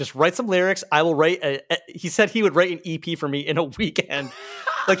 just write some lyrics. I will write. He said he would write an EP for me in a weekend.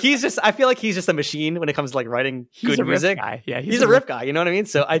 Like I feel like he's just a machine when it comes to like writing good music. Guy. Yeah, he's a riff guy. You know what I mean?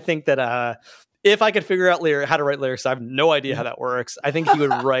 So I think that if I could figure out how to write lyrics, I have no idea how that works. I think he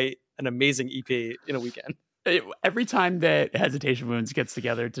would write an amazing EP in a weekend. Every time that Hesitation Wounds gets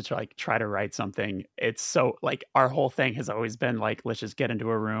together to try to write something, it's so like our whole thing has always been like, let's just get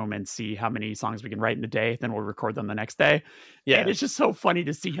into a room and see how many songs we can write in a day, then we'll record them the next day. Yeah, and it's just so funny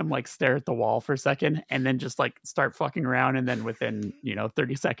to see him like stare at the wall for a second and then just like start fucking around, and then within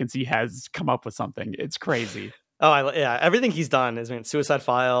 30 seconds he has come up with something. It's crazy. Oh, everything he's done is Suicide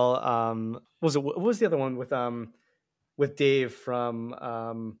File. What was the other one with Dave from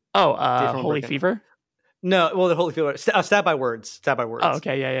Holy Fever? No, well, the Holy Field, Stab by Words. Oh,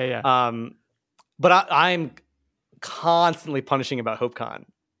 okay, yeah. But I'm constantly punishing about HopeCon.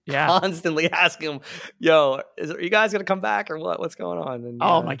 Yeah, constantly asking him, "Yo, are you guys gonna come back or what? What's going on?" And,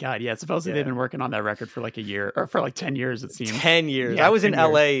 my god, yeah. Supposedly they've been working on that record for like a year or for like 10 years. It seems 10 years. Yeah, I was in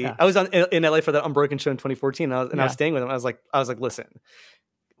LA. Yeah. I was in LA for the Unbroken show in 2014. I was staying with him. I was like, listen,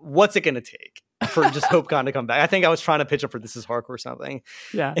 what's it gonna take for just HopeCon to come back? I think I was trying to pitch up for This Is Hardcore or something.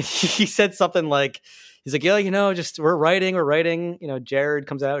 Yeah, and he said something like. He's like, yeah, just we're writing. Jared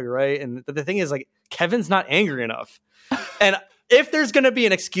comes out, you're right. And the thing is, like, Kevin's not angry enough. And if there's going to be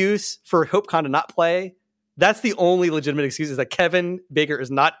an excuse for HopeCon to not play, that's the only legitimate excuse is that Kevin Baker is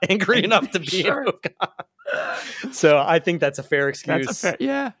not angry enough to be in HopeCon. So I think that's a fair excuse.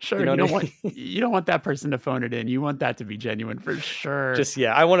 Yeah, sure. You don't want that person to phone it in. You want that to be genuine for sure.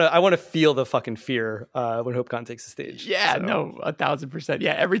 I want to feel the fucking fear when HopeCon takes the stage. Yeah, so. No, 1,000%.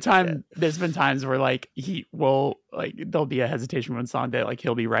 Yeah, every time there's been times where like he will there'll be a Hesitation Wound song that like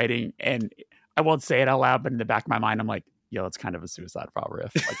he'll be writing, and I won't say it out loud, but in the back of my mind I'm like, yo, it's kind of a Suicide File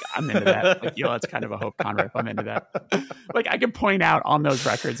riff. Like I'm into that. Like, yo, it's kind of a HopeCon riff. I'm into that. Like I can point out on those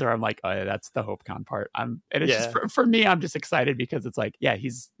records where I'm like, oh yeah, that's the HopeCon part. And it's just for me, I'm just excited because it's like, yeah,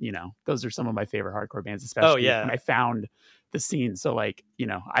 he's, those are some of my favorite hardcore bands, especially when I found the scene. So like,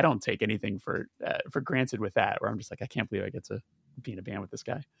 I don't take anything for granted with that, where I'm just like, I can't believe I get to be in a band with this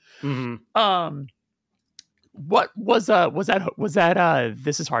guy. Mm-hmm. What was that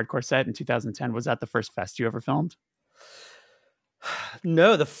This Is Hardcore set in 2010? Was that the first fest you ever filmed?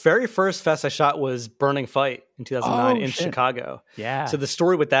 No, the very first fest I shot was Burning Fight in 2009 in Chicago. Yeah. So the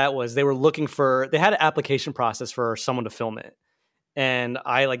story with that was they had an application process for someone to film it. And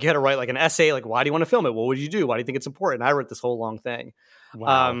you had to write like an essay, like, why do you want to film it? What would you do? Why do you think it's important? I wrote this whole long thing.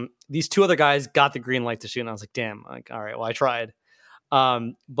 Wow. These two other guys got the green light to shoot. And I was like, damn, all right, well, I tried.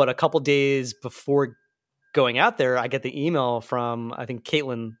 But a couple days before going out there, I get the email from, I think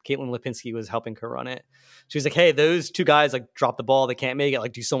Caitlin Lipinski was helping her run it. She was like, hey, those two guys like dropped the ball. They can't make it.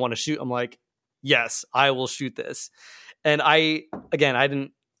 Like, do you still want to shoot? I'm like, yes, I will shoot this. And I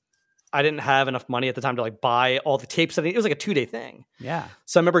didn't have enough money at the time to like buy all the tapes. I think it was like a 2-day thing. Yeah.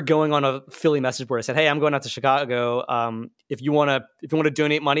 So I remember going on a Philly message board. I said, hey, I'm going out to Chicago. If you want to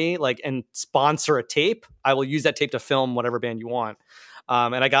donate money, like, and sponsor a tape, I will use that tape to film whatever band you want.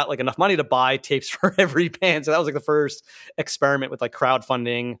 And I got like enough money to buy tapes for every band. So that was like the first experiment with like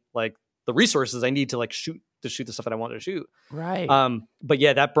crowdfunding, like the resources I need to like shoot the stuff that I wanted to shoot. Right. But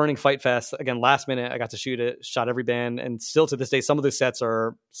yeah, that Burning Fight Fest, again, last minute, I got to shoot it, shot every band. And still to this day, some of those sets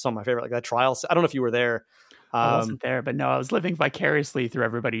are some of my favorite, like that trial. I don't know if you were there. I wasn't there, but no, I was living vicariously through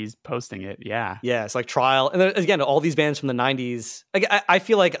everybody's posting it. Yeah. Yeah, it's like trial. And then, again, all these bands from the 90s. Like, I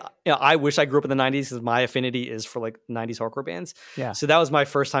feel like, I wish I grew up in the 90s because my affinity is for like 90s hardcore bands. Yeah. So that was my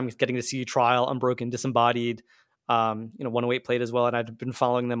first time getting to see Trial, Unbroken, Disembodied. 108 played as well. And I'd been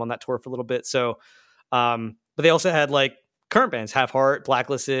following them on that tour for a little bit. So, but they also had like current bands, Half Heart,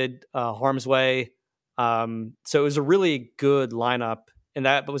 Blacklisted, Harm's Way. So it was a really good lineup. And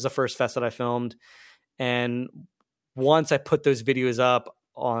that was the first fest that I filmed. And once I put those videos up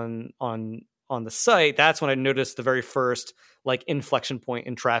on the site, that's when I noticed the very first like inflection point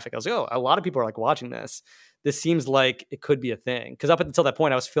in traffic. I was like, oh, a lot of people are like watching this. This seems like it could be a thing. Because up until that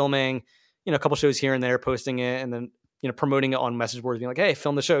point, I was filming, a couple shows here and there, posting it, and then promoting it on message boards, being like, hey,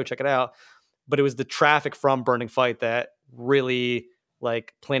 film the show, check it out. But it was the traffic from Burning Fight that really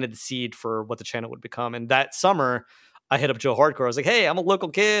like planted the seed for what the channel would become. And that summer, I hit up Joe Hardcore. I was like, hey, I'm a local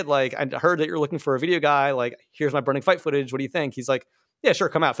kid. Like, I heard that you're looking for a video guy. Like, here's my Burning Fight footage. What do you think? He's like, yeah, sure.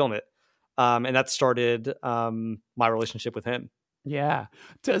 Come out, film it. And that started my relationship with him. Yeah.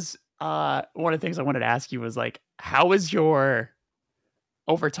 Does one of the things I wanted to ask you was like, how is your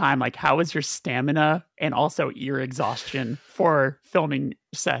over time? Like, how is your stamina and also ear exhaustion for filming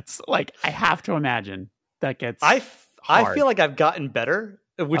sets? Like, I have to imagine that gets I hard. feel like I've gotten better.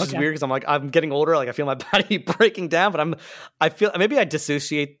 Which is weird because I'm getting older. Like I feel my body breaking down, but I feel maybe I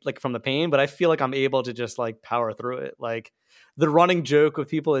dissociate like from the pain, but I feel like I'm able to just like power through it. Like the running joke with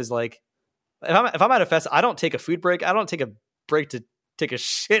people is like, if I'm at a fest, I don't take a food break. I don't take a break to take a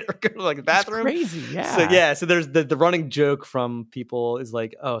shit or go to like the bathroom. It's crazy. Yeah. So there's the running joke from people is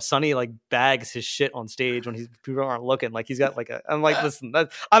like, oh, Sonny like bags his shit on stage when people aren't looking. Like he's got like I'm like, listen,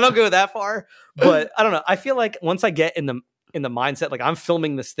 I don't go that far, but I don't know. I feel like once I get in the mindset, like I'm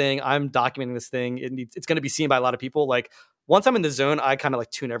filming this thing, I'm documenting this thing, it's going to be seen by a lot of people. Like once I'm in the zone, I kind of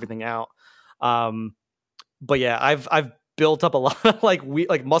like tune everything out. But yeah, I've built up a lot of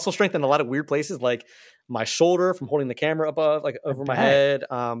like muscle strength in a lot of weird places, like my shoulder from holding the camera above, like over my head.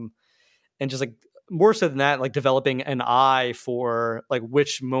 And just like more so than that, like developing an eye for like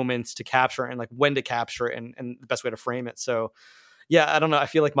which moments to capture and like when to capture it and the best way to frame it. So yeah, I don't know. I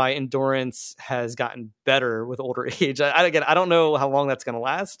feel like my endurance has gotten better with older age. I don't know how long that's going to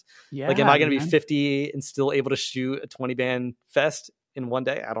last. Yeah, like, am I going to be 50 and still able to shoot a 20 band fest in one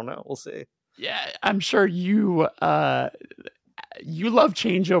day? I don't know. We'll see. Yeah, I'm sure you love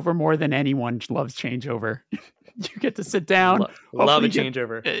changeover more than anyone loves changeover. You get to sit down, love a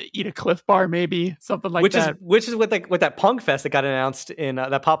changeover, eat a Cliff Bar, maybe something like that. Which is with that punk fest that got announced in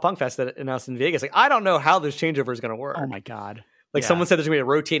that pop punk fest that announced in Vegas. Like, I don't know how this changeover is going to work. Oh my god. Like someone said there's gonna be a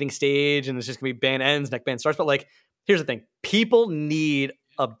rotating stage and there's just gonna be band ends, next band starts. But like, here's the thing. People need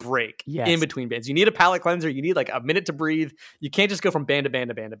a break in between bands. You need a palate cleanser. You need like a minute to breathe. You can't just go from band to band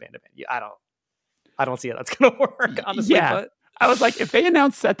to band to band to band. I don't see how that's gonna work, honestly. Yeah. But I was like, if they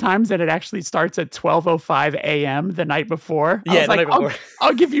announce set times that it actually starts at 12:05 a.m. the night before, I was like,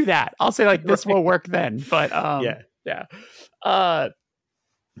 I'll give you that. I'll say like this will work then. But yeah.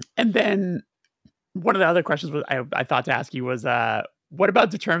 And then one of the other questions I thought to ask you was, what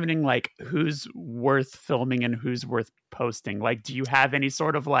about determining like who's worth filming and who's worth posting? Like, do you have any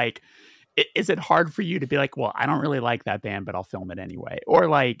sort of like, is it hard for you to be like, well, I don't really like that band, but I'll film it anyway? Or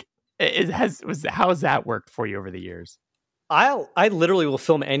like, how has that worked for you over the years? I literally will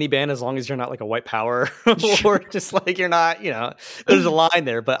film any band as long as you're not like a white power or just like you're not, there's a line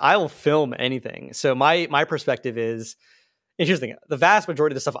there, but I will film anything. So my perspective is, and here's the thing, the vast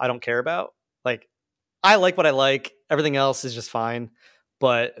majority of the stuff I don't care about. Like, I like what I like. Everything else is just fine.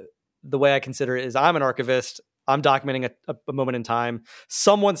 But the way I consider it is I'm an archivist. I'm documenting a moment in time.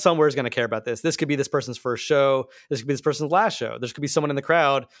 Someone somewhere is going to care about this. This could be this person's first show. This could be this person's last show. There could be someone in the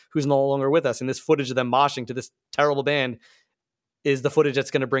crowd who's no longer with us. And this footage of them moshing to this terrible band is the footage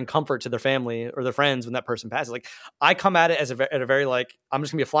that's going to bring comfort to their family or their friends when that person passes. Like, I come at it as at a very like, I'm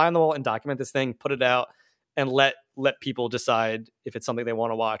just going to be a fly on the wall and document this thing, put it out, and let people decide if it's something they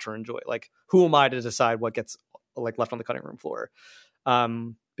want to watch or enjoy. Like, who am I to decide what gets like left on the cutting room floor?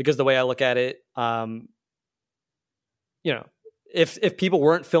 Because the way I look at it, if people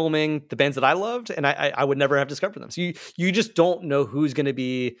weren't filming the bands that I loved, and I would never have discovered them. So you just don't know who's going to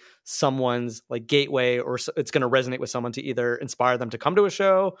be someone's like gateway, or it's going to resonate with someone to either inspire them to come to a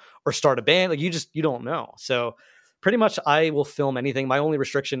show or start a band. Like, you don't know. So pretty much I will film anything. My only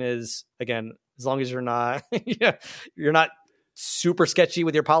restriction is, again, as long as you're not, you're not super sketchy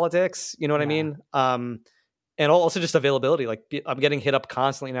with your politics. You know what I mean? And also just availability. Like I'm getting hit up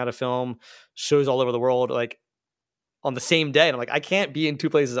constantly now to film shows all over the world, like on the same day. And I'm like, I can't be in two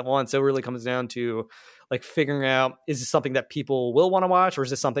places at once. So it really comes down to like figuring out, is this something that people will want to watch, or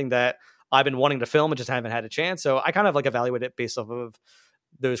is this something that I've been wanting to film and just haven't had a chance? So I kind of like evaluate it based off of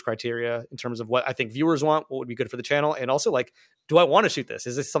those criteria in terms of what I think viewers want, what would be good for the channel. And also like, do I want to shoot this?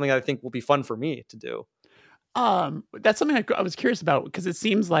 Is this something I think will be fun for me to do? That's something I was curious about, because it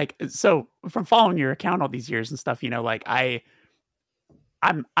seems like, so from following your account all these years and stuff, you know, like I'm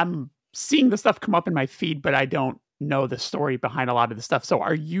seeing the stuff come up in my feed, but I don't know the story behind a lot of the stuff. So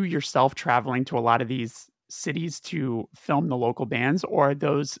are you yourself traveling to a lot of these cities to film the local bands, or are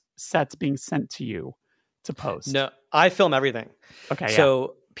those sets being sent to you to post? No, I film everything. Okay.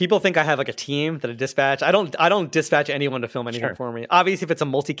 So people think I have like a team that I dispatch. I don't dispatch anyone to film anything for me. Obviously, if it's a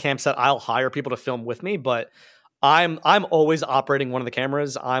multi-cam set, I'll hire people to film with me, but I'm always operating one of the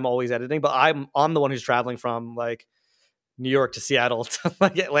cameras. I'm always editing, but I'm the one who's traveling from like New York to Seattle to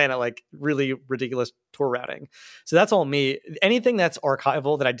like Atlanta, like really ridiculous tour routing. So that's all me. Anything that's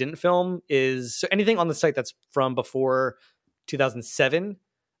archival that I didn't film is, so anything on the site that's from before 2007,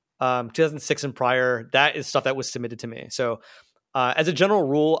 2006 and prior, that is stuff that was submitted to me. So as a general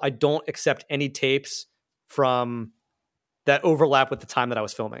rule, I don't accept any tapes from that overlap with the time that I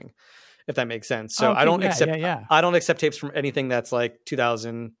was filming, if that makes sense. So I don't accept tapes from anything that's like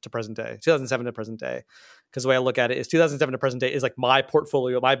 2000 to present day, 2007 to present day. Because the way I look at it is 2007 to present day is like my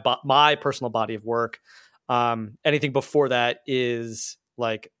portfolio, my personal body of work. Anything before that is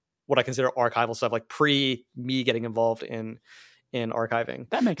like what I consider archival stuff, like pre me getting involved in archiving.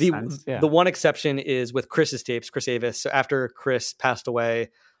 That makes sense. Yeah. The one exception is with Chris's tapes, Chris Avis. So after Chris passed away,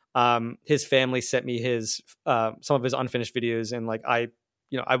 his family sent me his some of his unfinished videos, and like I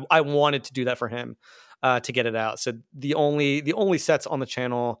wanted to do that for him to get it out. So the only sets on the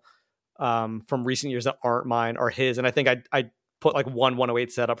channel from recent years that aren't mine are his, and I think I put like one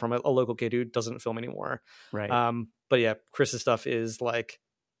 108 setup from a local kid who doesn't film anymore. Right. But yeah, Chris's stuff is like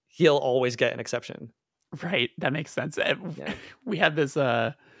he'll always get an exception. Right. That makes sense. We had this,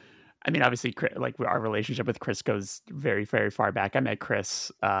 I mean, obviously, like our relationship with Chris goes very, very far back. I met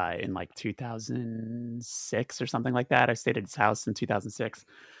Chris in like 2006 or something like that. I stayed at his house in 2006.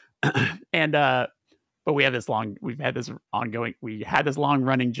 And, but we had this long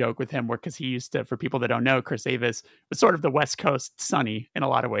running joke with him because he used to, for people that don't know, Chris Avis was sort of the West Coast Sonny in a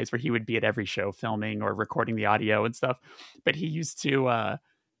lot of ways, where he would be at every show filming or recording the audio and stuff. But he used to,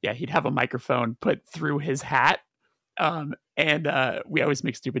 he'd have a microphone put through his hat. And we always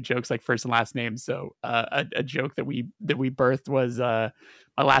make stupid jokes like first and last names. So a joke that we birthed was my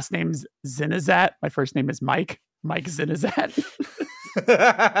last name's Zinazat. My first name is Mike Zinazat.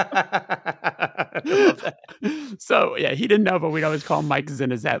 So yeah, he didn't know, but we'd always call him Mike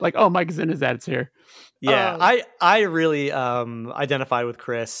Zinazat. Like, oh, Mike Zinazat's here. Yeah, I really identified with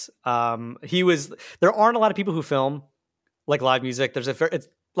Chris. There aren't a lot of people who film like live music. There's a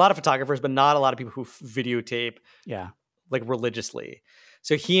lot of photographers, but not a lot of people who videotape. Yeah, like religiously.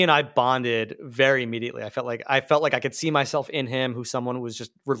 So he and I bonded very immediately. I felt like I could see myself in him, who someone who was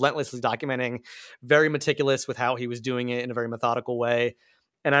just relentlessly documenting, very meticulous with how he was doing it in a very methodical way.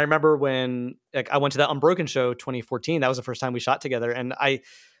 And I remember when I went to that Unbroken show 2014, that was the first time we shot together. And I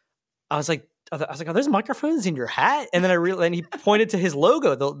was like, are there's microphones in your hat? And then and he pointed to his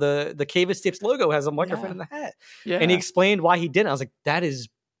logo, the Cavis Tapes logo has a microphone in the hat. Yeah. And he explained why he didn't. I was like, that is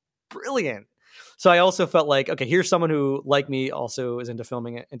brilliant. So I also felt like, okay, here's someone who, like me, also is into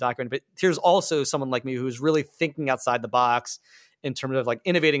filming it and documenting, but here's also someone like me who's really thinking outside the box in terms of like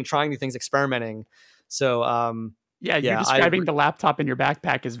innovating, trying new things, experimenting. So, you're describing the laptop in your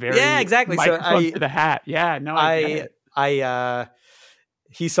backpack as very exactly. Microphone to the hat. Yeah, no,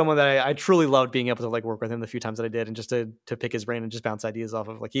 he's someone that I truly loved being able to like work with him the few times that I did, and just to pick his brain and just bounce ideas off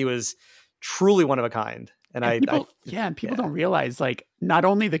of. Like he was truly one of a kind. And people don't realize like not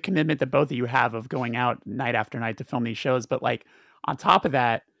only the commitment that both of you have of going out night after night to film these shows, but like on top of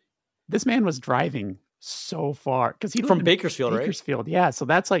that, this man was driving so far because he's from Bakersfield, right? Yeah. So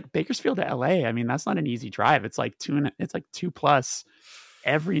that's like Bakersfield to LA. I mean, that's not an easy drive. It's like 2+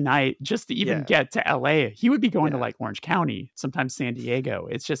 every night just to even get to LA. He would be going to like Orange County, sometimes San Diego.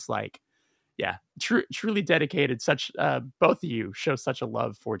 It's just like, truly dedicated. Such both of you show such a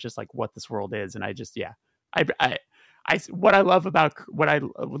love for just like what this world is. And I just, what I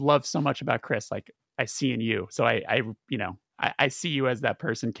love so much about Chris, like I see in you. So I see you as that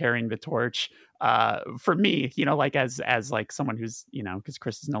person carrying the torch for me, like as like someone who's, because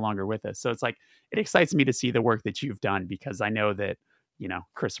Chris is no longer with us. So it's like, it excites me to see the work that you've done, because I know that,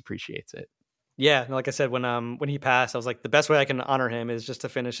 Chris appreciates it. Yeah, like I said, when he passed, I was like, the best way I can honor him is just to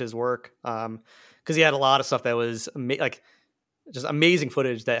finish his work, because he had a lot of stuff that was like just amazing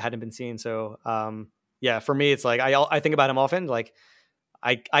footage that hadn't been seen. So yeah, for me, it's like I think about him often. Like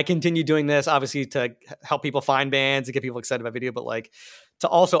I continue doing this obviously to help people find bands and get people excited about video, but like to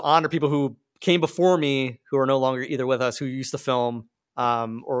also honor people who came before me who are no longer either with us, who used to film,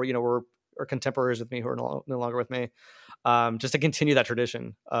 or were or contemporaries with me who are no longer with me, just to continue that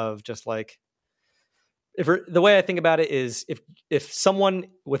tradition of just like, the way I think about it is if someone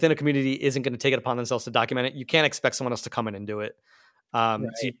within a community isn't going to take it upon themselves to document it, you can't expect someone else to come in and do it. So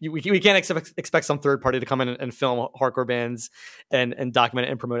we can't expect some third party to come in and film hardcore bands and document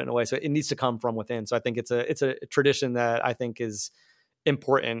it and promote it in a way. So it needs to come from within. So I think it's a tradition that I think is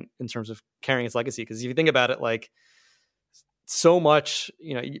important in terms of carrying its legacy. Because if you think about it, like so much,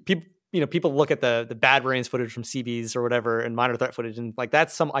 people look at the Bad Brains footage from CBs or whatever and Minor Threat footage, and like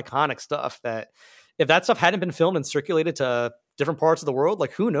that's some iconic stuff that if that stuff hadn't been filmed and circulated to different parts of the world,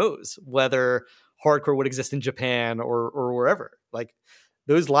 like who knows whether hardcore would exist in Japan or wherever. Like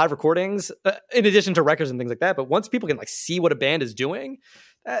those live recordings, in addition to records and things like that, but once people can like see what a band is doing,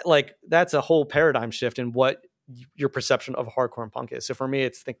 that's a whole paradigm shift in what your perception of hardcore and punk is. So for me,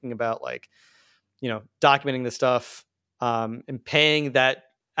 it's thinking about like, documenting the stuff, and paying that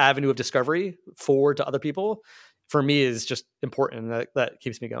avenue of discovery forward to other people, for me is just important. And that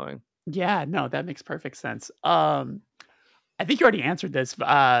keeps me going. Yeah, no, that makes perfect sense. I think you already answered this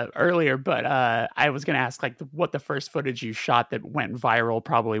earlier, but I was going to ask like what the first footage you shot that went viral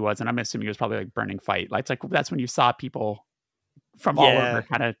probably was, and I'm assuming it was probably like Burning Fight. Like, it's like that's when you saw people from all over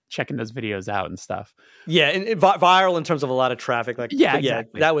kind of checking those videos out and stuff. Yeah, and viral in terms of a lot of traffic. Like,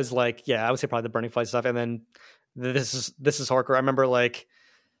 exactly. That was like, I would say probably the Burning Fight stuff, and then this is hardcore. I remember like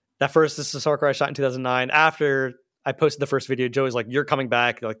that first This Is Hardcore I shot in 2009. After I posted the first video, Joe was like, "You're coming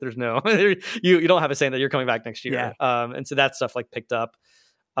back." Like, there's no, you don't have a saying that you're coming back next year. Yeah. And so that stuff like picked up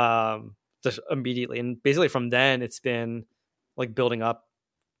just immediately, and basically from then it's been like building up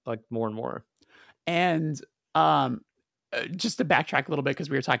like more and more. And just to backtrack a little bit, because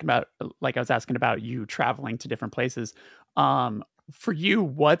we were talking about, like, I was asking about you traveling to different places. For you,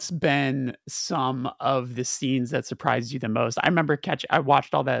 what's been some of the scenes that surprised you the most? I remember I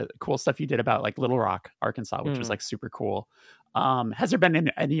watched all that cool stuff you did about like Little Rock, Arkansas, which was like super cool. Has there been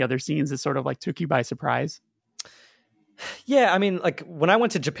any other scenes that sort of like took you by surprise? Yeah, I mean, like when I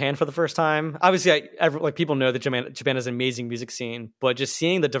went to Japan for the first time, obviously, like people know that Japan has an amazing music scene, but just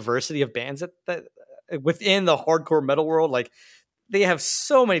seeing the diversity of bands that within the hardcore metal world, like they have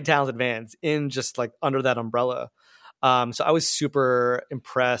so many talented bands in just like under that umbrella. So I was super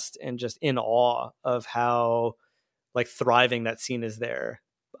impressed and just in awe of how like thriving that scene is there.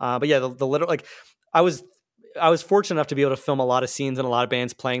 But yeah, the little, like I was fortunate enough to be able to film a lot of scenes and a lot of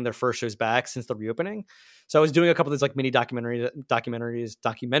bands playing their first shows back since the reopening. So I was doing a couple of these like mini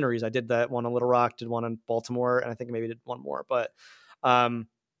documentaries. I did that one on Little Rock, did one on Baltimore, and I think maybe did one more. But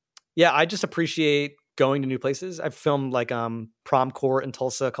yeah, I just appreciate going to new places. I've filmed like Prom Court in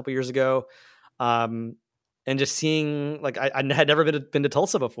Tulsa a couple years ago. And just seeing, like, I had never been to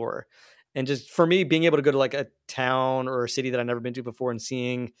Tulsa before. And just for me, being able to go to like a town or a city that I've never been to before and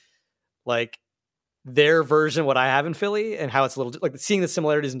seeing like their version of what I have in Philly and how it's a little like seeing the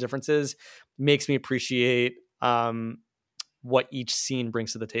similarities and differences makes me appreciate what each scene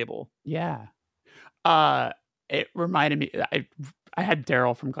brings to the table. Yeah. It reminded me, I had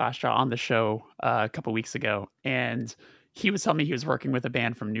Daryl from Glassjaw on the show a couple weeks ago, and he was telling me he was working with a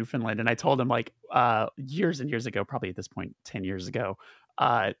band from Newfoundland. And I told him like years and years ago, probably at this point, 10 years ago,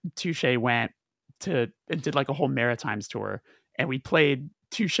 Touche went and did like a whole Maritimes tour. And we played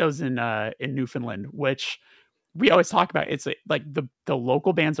 2 shows in Newfoundland, which we always talk about. It's like the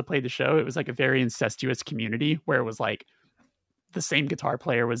local bands that played the show. It was like a very incestuous community where it was like the same guitar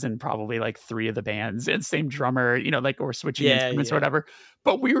player was in probably like 3 of the bands and same drummer, like, or switching instruments or whatever.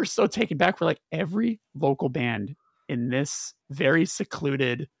 But we were so taken back. We're like, every local band in this very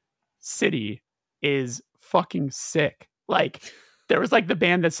secluded city is fucking sick. Like there was like the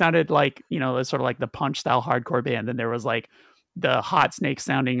band that sounded like, sort of like the punch style hardcore band. Then there was like the Hot Snake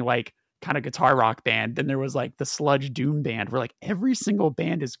sounding like kind of guitar rock band. Then there was like the sludge doom band where like every single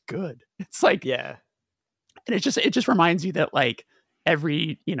band is good. It's like, yeah. And it just reminds you that like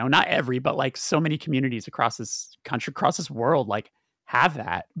every, not every, but like so many communities across this country, across this world, like have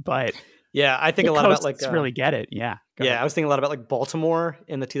that. But yeah, I think a lot about like really get it. Yeah. Yeah, I was thinking a lot about like Baltimore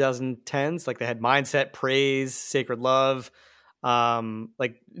in the 2010s. Like they had Mindset, Praise, Sacred Love,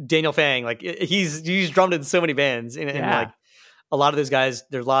 like Daniel Fang. Like he's drummed in so many bands, and like a lot of those guys.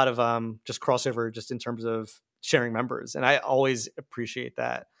 There's a lot of just crossover, just in terms of sharing members, and I always appreciate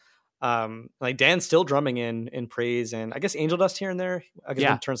that. Like Dan's still drumming in Praise, and I guess Angel Dust here and there. I guess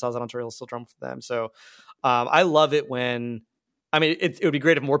when Turnstiles out on tour, he'll still drum for them. So I love it when, I mean, it would be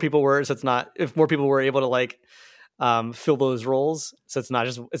great if more people were, so it's not, if more people were able to like fill those roles. So it's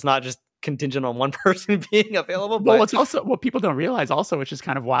not just contingent on one person being available. But well, it's also what people don't realize also, which is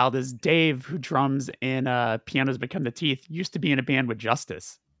kind of wild, is Dave, who drums in Pianos Become the Teeth, used to be in a band with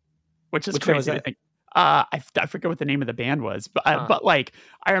Justice, which is crazy to think. I forget what the name of the band was, but like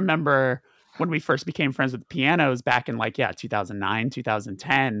I remember when we first became friends with Pianos back in 2009,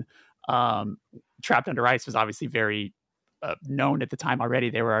 2010. Trapped Under Ice was obviously very known at the time already.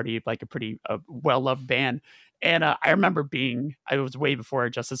 They were already like a pretty well-loved band. And I remember I was way before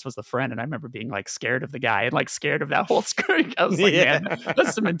Justice was the Friend, and I remember being like scared of the guy and like scared of that whole screen. I was like, man,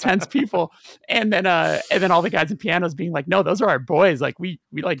 that's some intense people. And then all the guys in Pianos being like, no, those are our boys. Like we've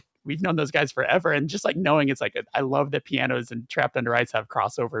known those guys forever. And just like knowing it's like, I love that Pianos and Trapped Under Ice have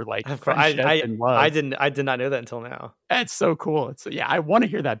crossover like friendship and love. I did not know that until now. That's so cool. I want to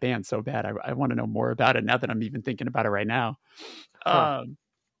hear that band so bad. I want to know more about it now that I'm even thinking about it right now.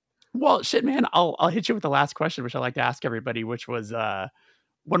 Well, shit, man, I'll hit you with the last question, which I like to ask everybody, which was,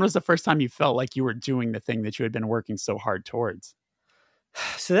 when was the first time you felt like you were doing the thing that you had been working so hard towards?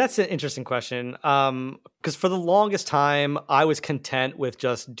 So that's an interesting question. Because for the longest time, I was content with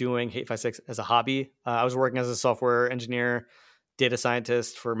just doing Hate 56 as a hobby. I was working as a software engineer, data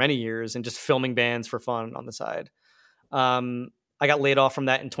scientist for many years, and just filming bands for fun on the side. I got laid off from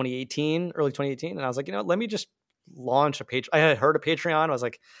that in early 2018. And I was like, let me just launch a page. I had heard of Patreon. I was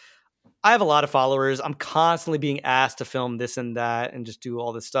like, I have a lot of followers. I'm constantly being asked to film this and that and just do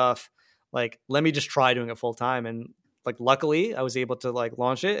all this stuff. Like, let me just try doing it full time. And like, luckily I was able to like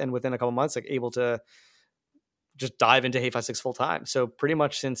launch it. And within a couple months, like able to just dive into Hate 56 full time. So pretty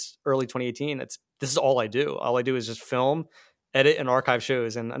much since early 2018, this is all I do. All I do is just film, edit, and archive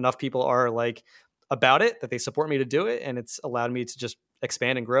shows. And enough people are like about it that they support me to do it. And it's allowed me to just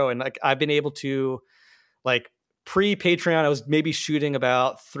expand and grow. And like, I've been able to like, pre-Patreon, I was maybe shooting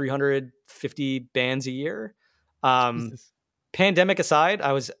about 350 bands a year. Pandemic aside,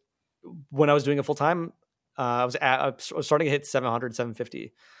 when I was doing it full time, I was starting to hit 700,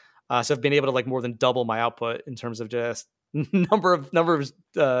 750. So I've been able to like more than double my output in terms of just number of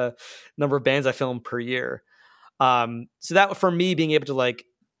bands I film per year. So that for me, being able to like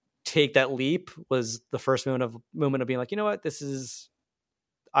take that leap was the first moment of being like, you know what,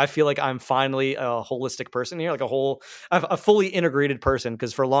 I feel like I'm finally a holistic person here, like a fully integrated person.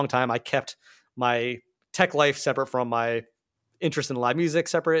 Because for a long time, I kept my tech life separate from my interest in live music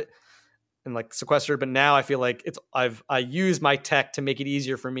separate and like sequestered. But now I feel like I use my tech to make it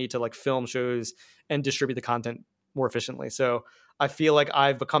easier for me to like film shows and distribute the content more efficiently. So I feel like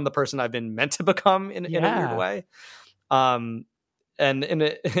I've become the person I've been meant to become in a weird way. And in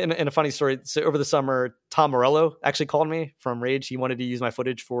a funny story, so over the summer, Tom Morello actually called me from Rage. He wanted to use my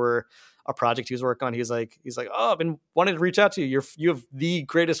footage for a project he was working on. He's like, oh, I've been wanting to reach out to you. You have the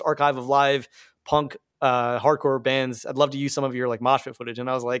greatest archive of live punk hardcore bands. I'd love to use some of your like mosh pit footage. And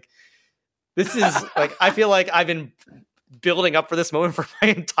I was like, this is like, I feel like I've been building up for this moment for my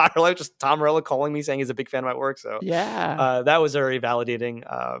entire life. Just Tom Morello calling me saying he's a big fan of my work. So that was a very validating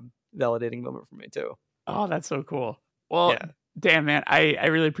moment for me too. Oh, that's so cool. Well, yeah. Damn, man, I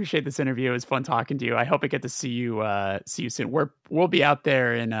really appreciate this interview. It was fun talking to you. I hope I get to see you soon. We'll be out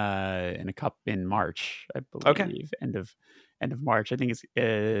there in March, I believe. Okay. End of March. I think it's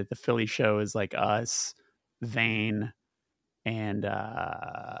the Philly show is like us, Vane, and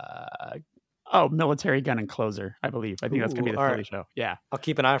Military Gun and Closer, I believe. I think that's gonna be the Philly show. Yeah, I'll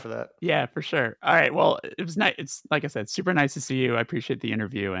keep an eye for that. Yeah, for sure. All right. Well, it was nice. It's like I said, super nice to see you. I appreciate the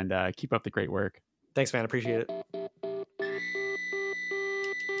interview and keep up the great work. Thanks, man. Appreciate it.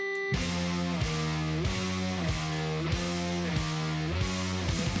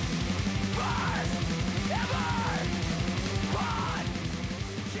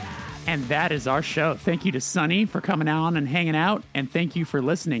 And that is our show. Thank you to Sunny for coming on and hanging out. And thank you for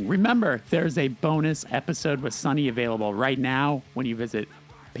listening. Remember, there's a bonus episode with Sunny available right now when you visit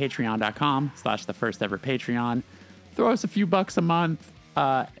patreon.com/thefirsteverpatreon. Throw us a few bucks a month.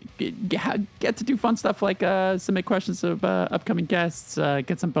 Get to do fun stuff like submit questions of upcoming guests,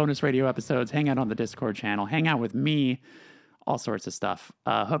 get some bonus radio episodes, hang out on the Discord channel, hang out with me, all sorts of stuff.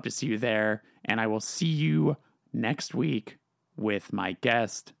 Hope to see you there. And I will see you next week with my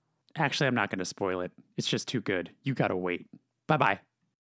guest. Actually, I'm not going to spoil it. It's just too good. You got to wait. Bye-bye.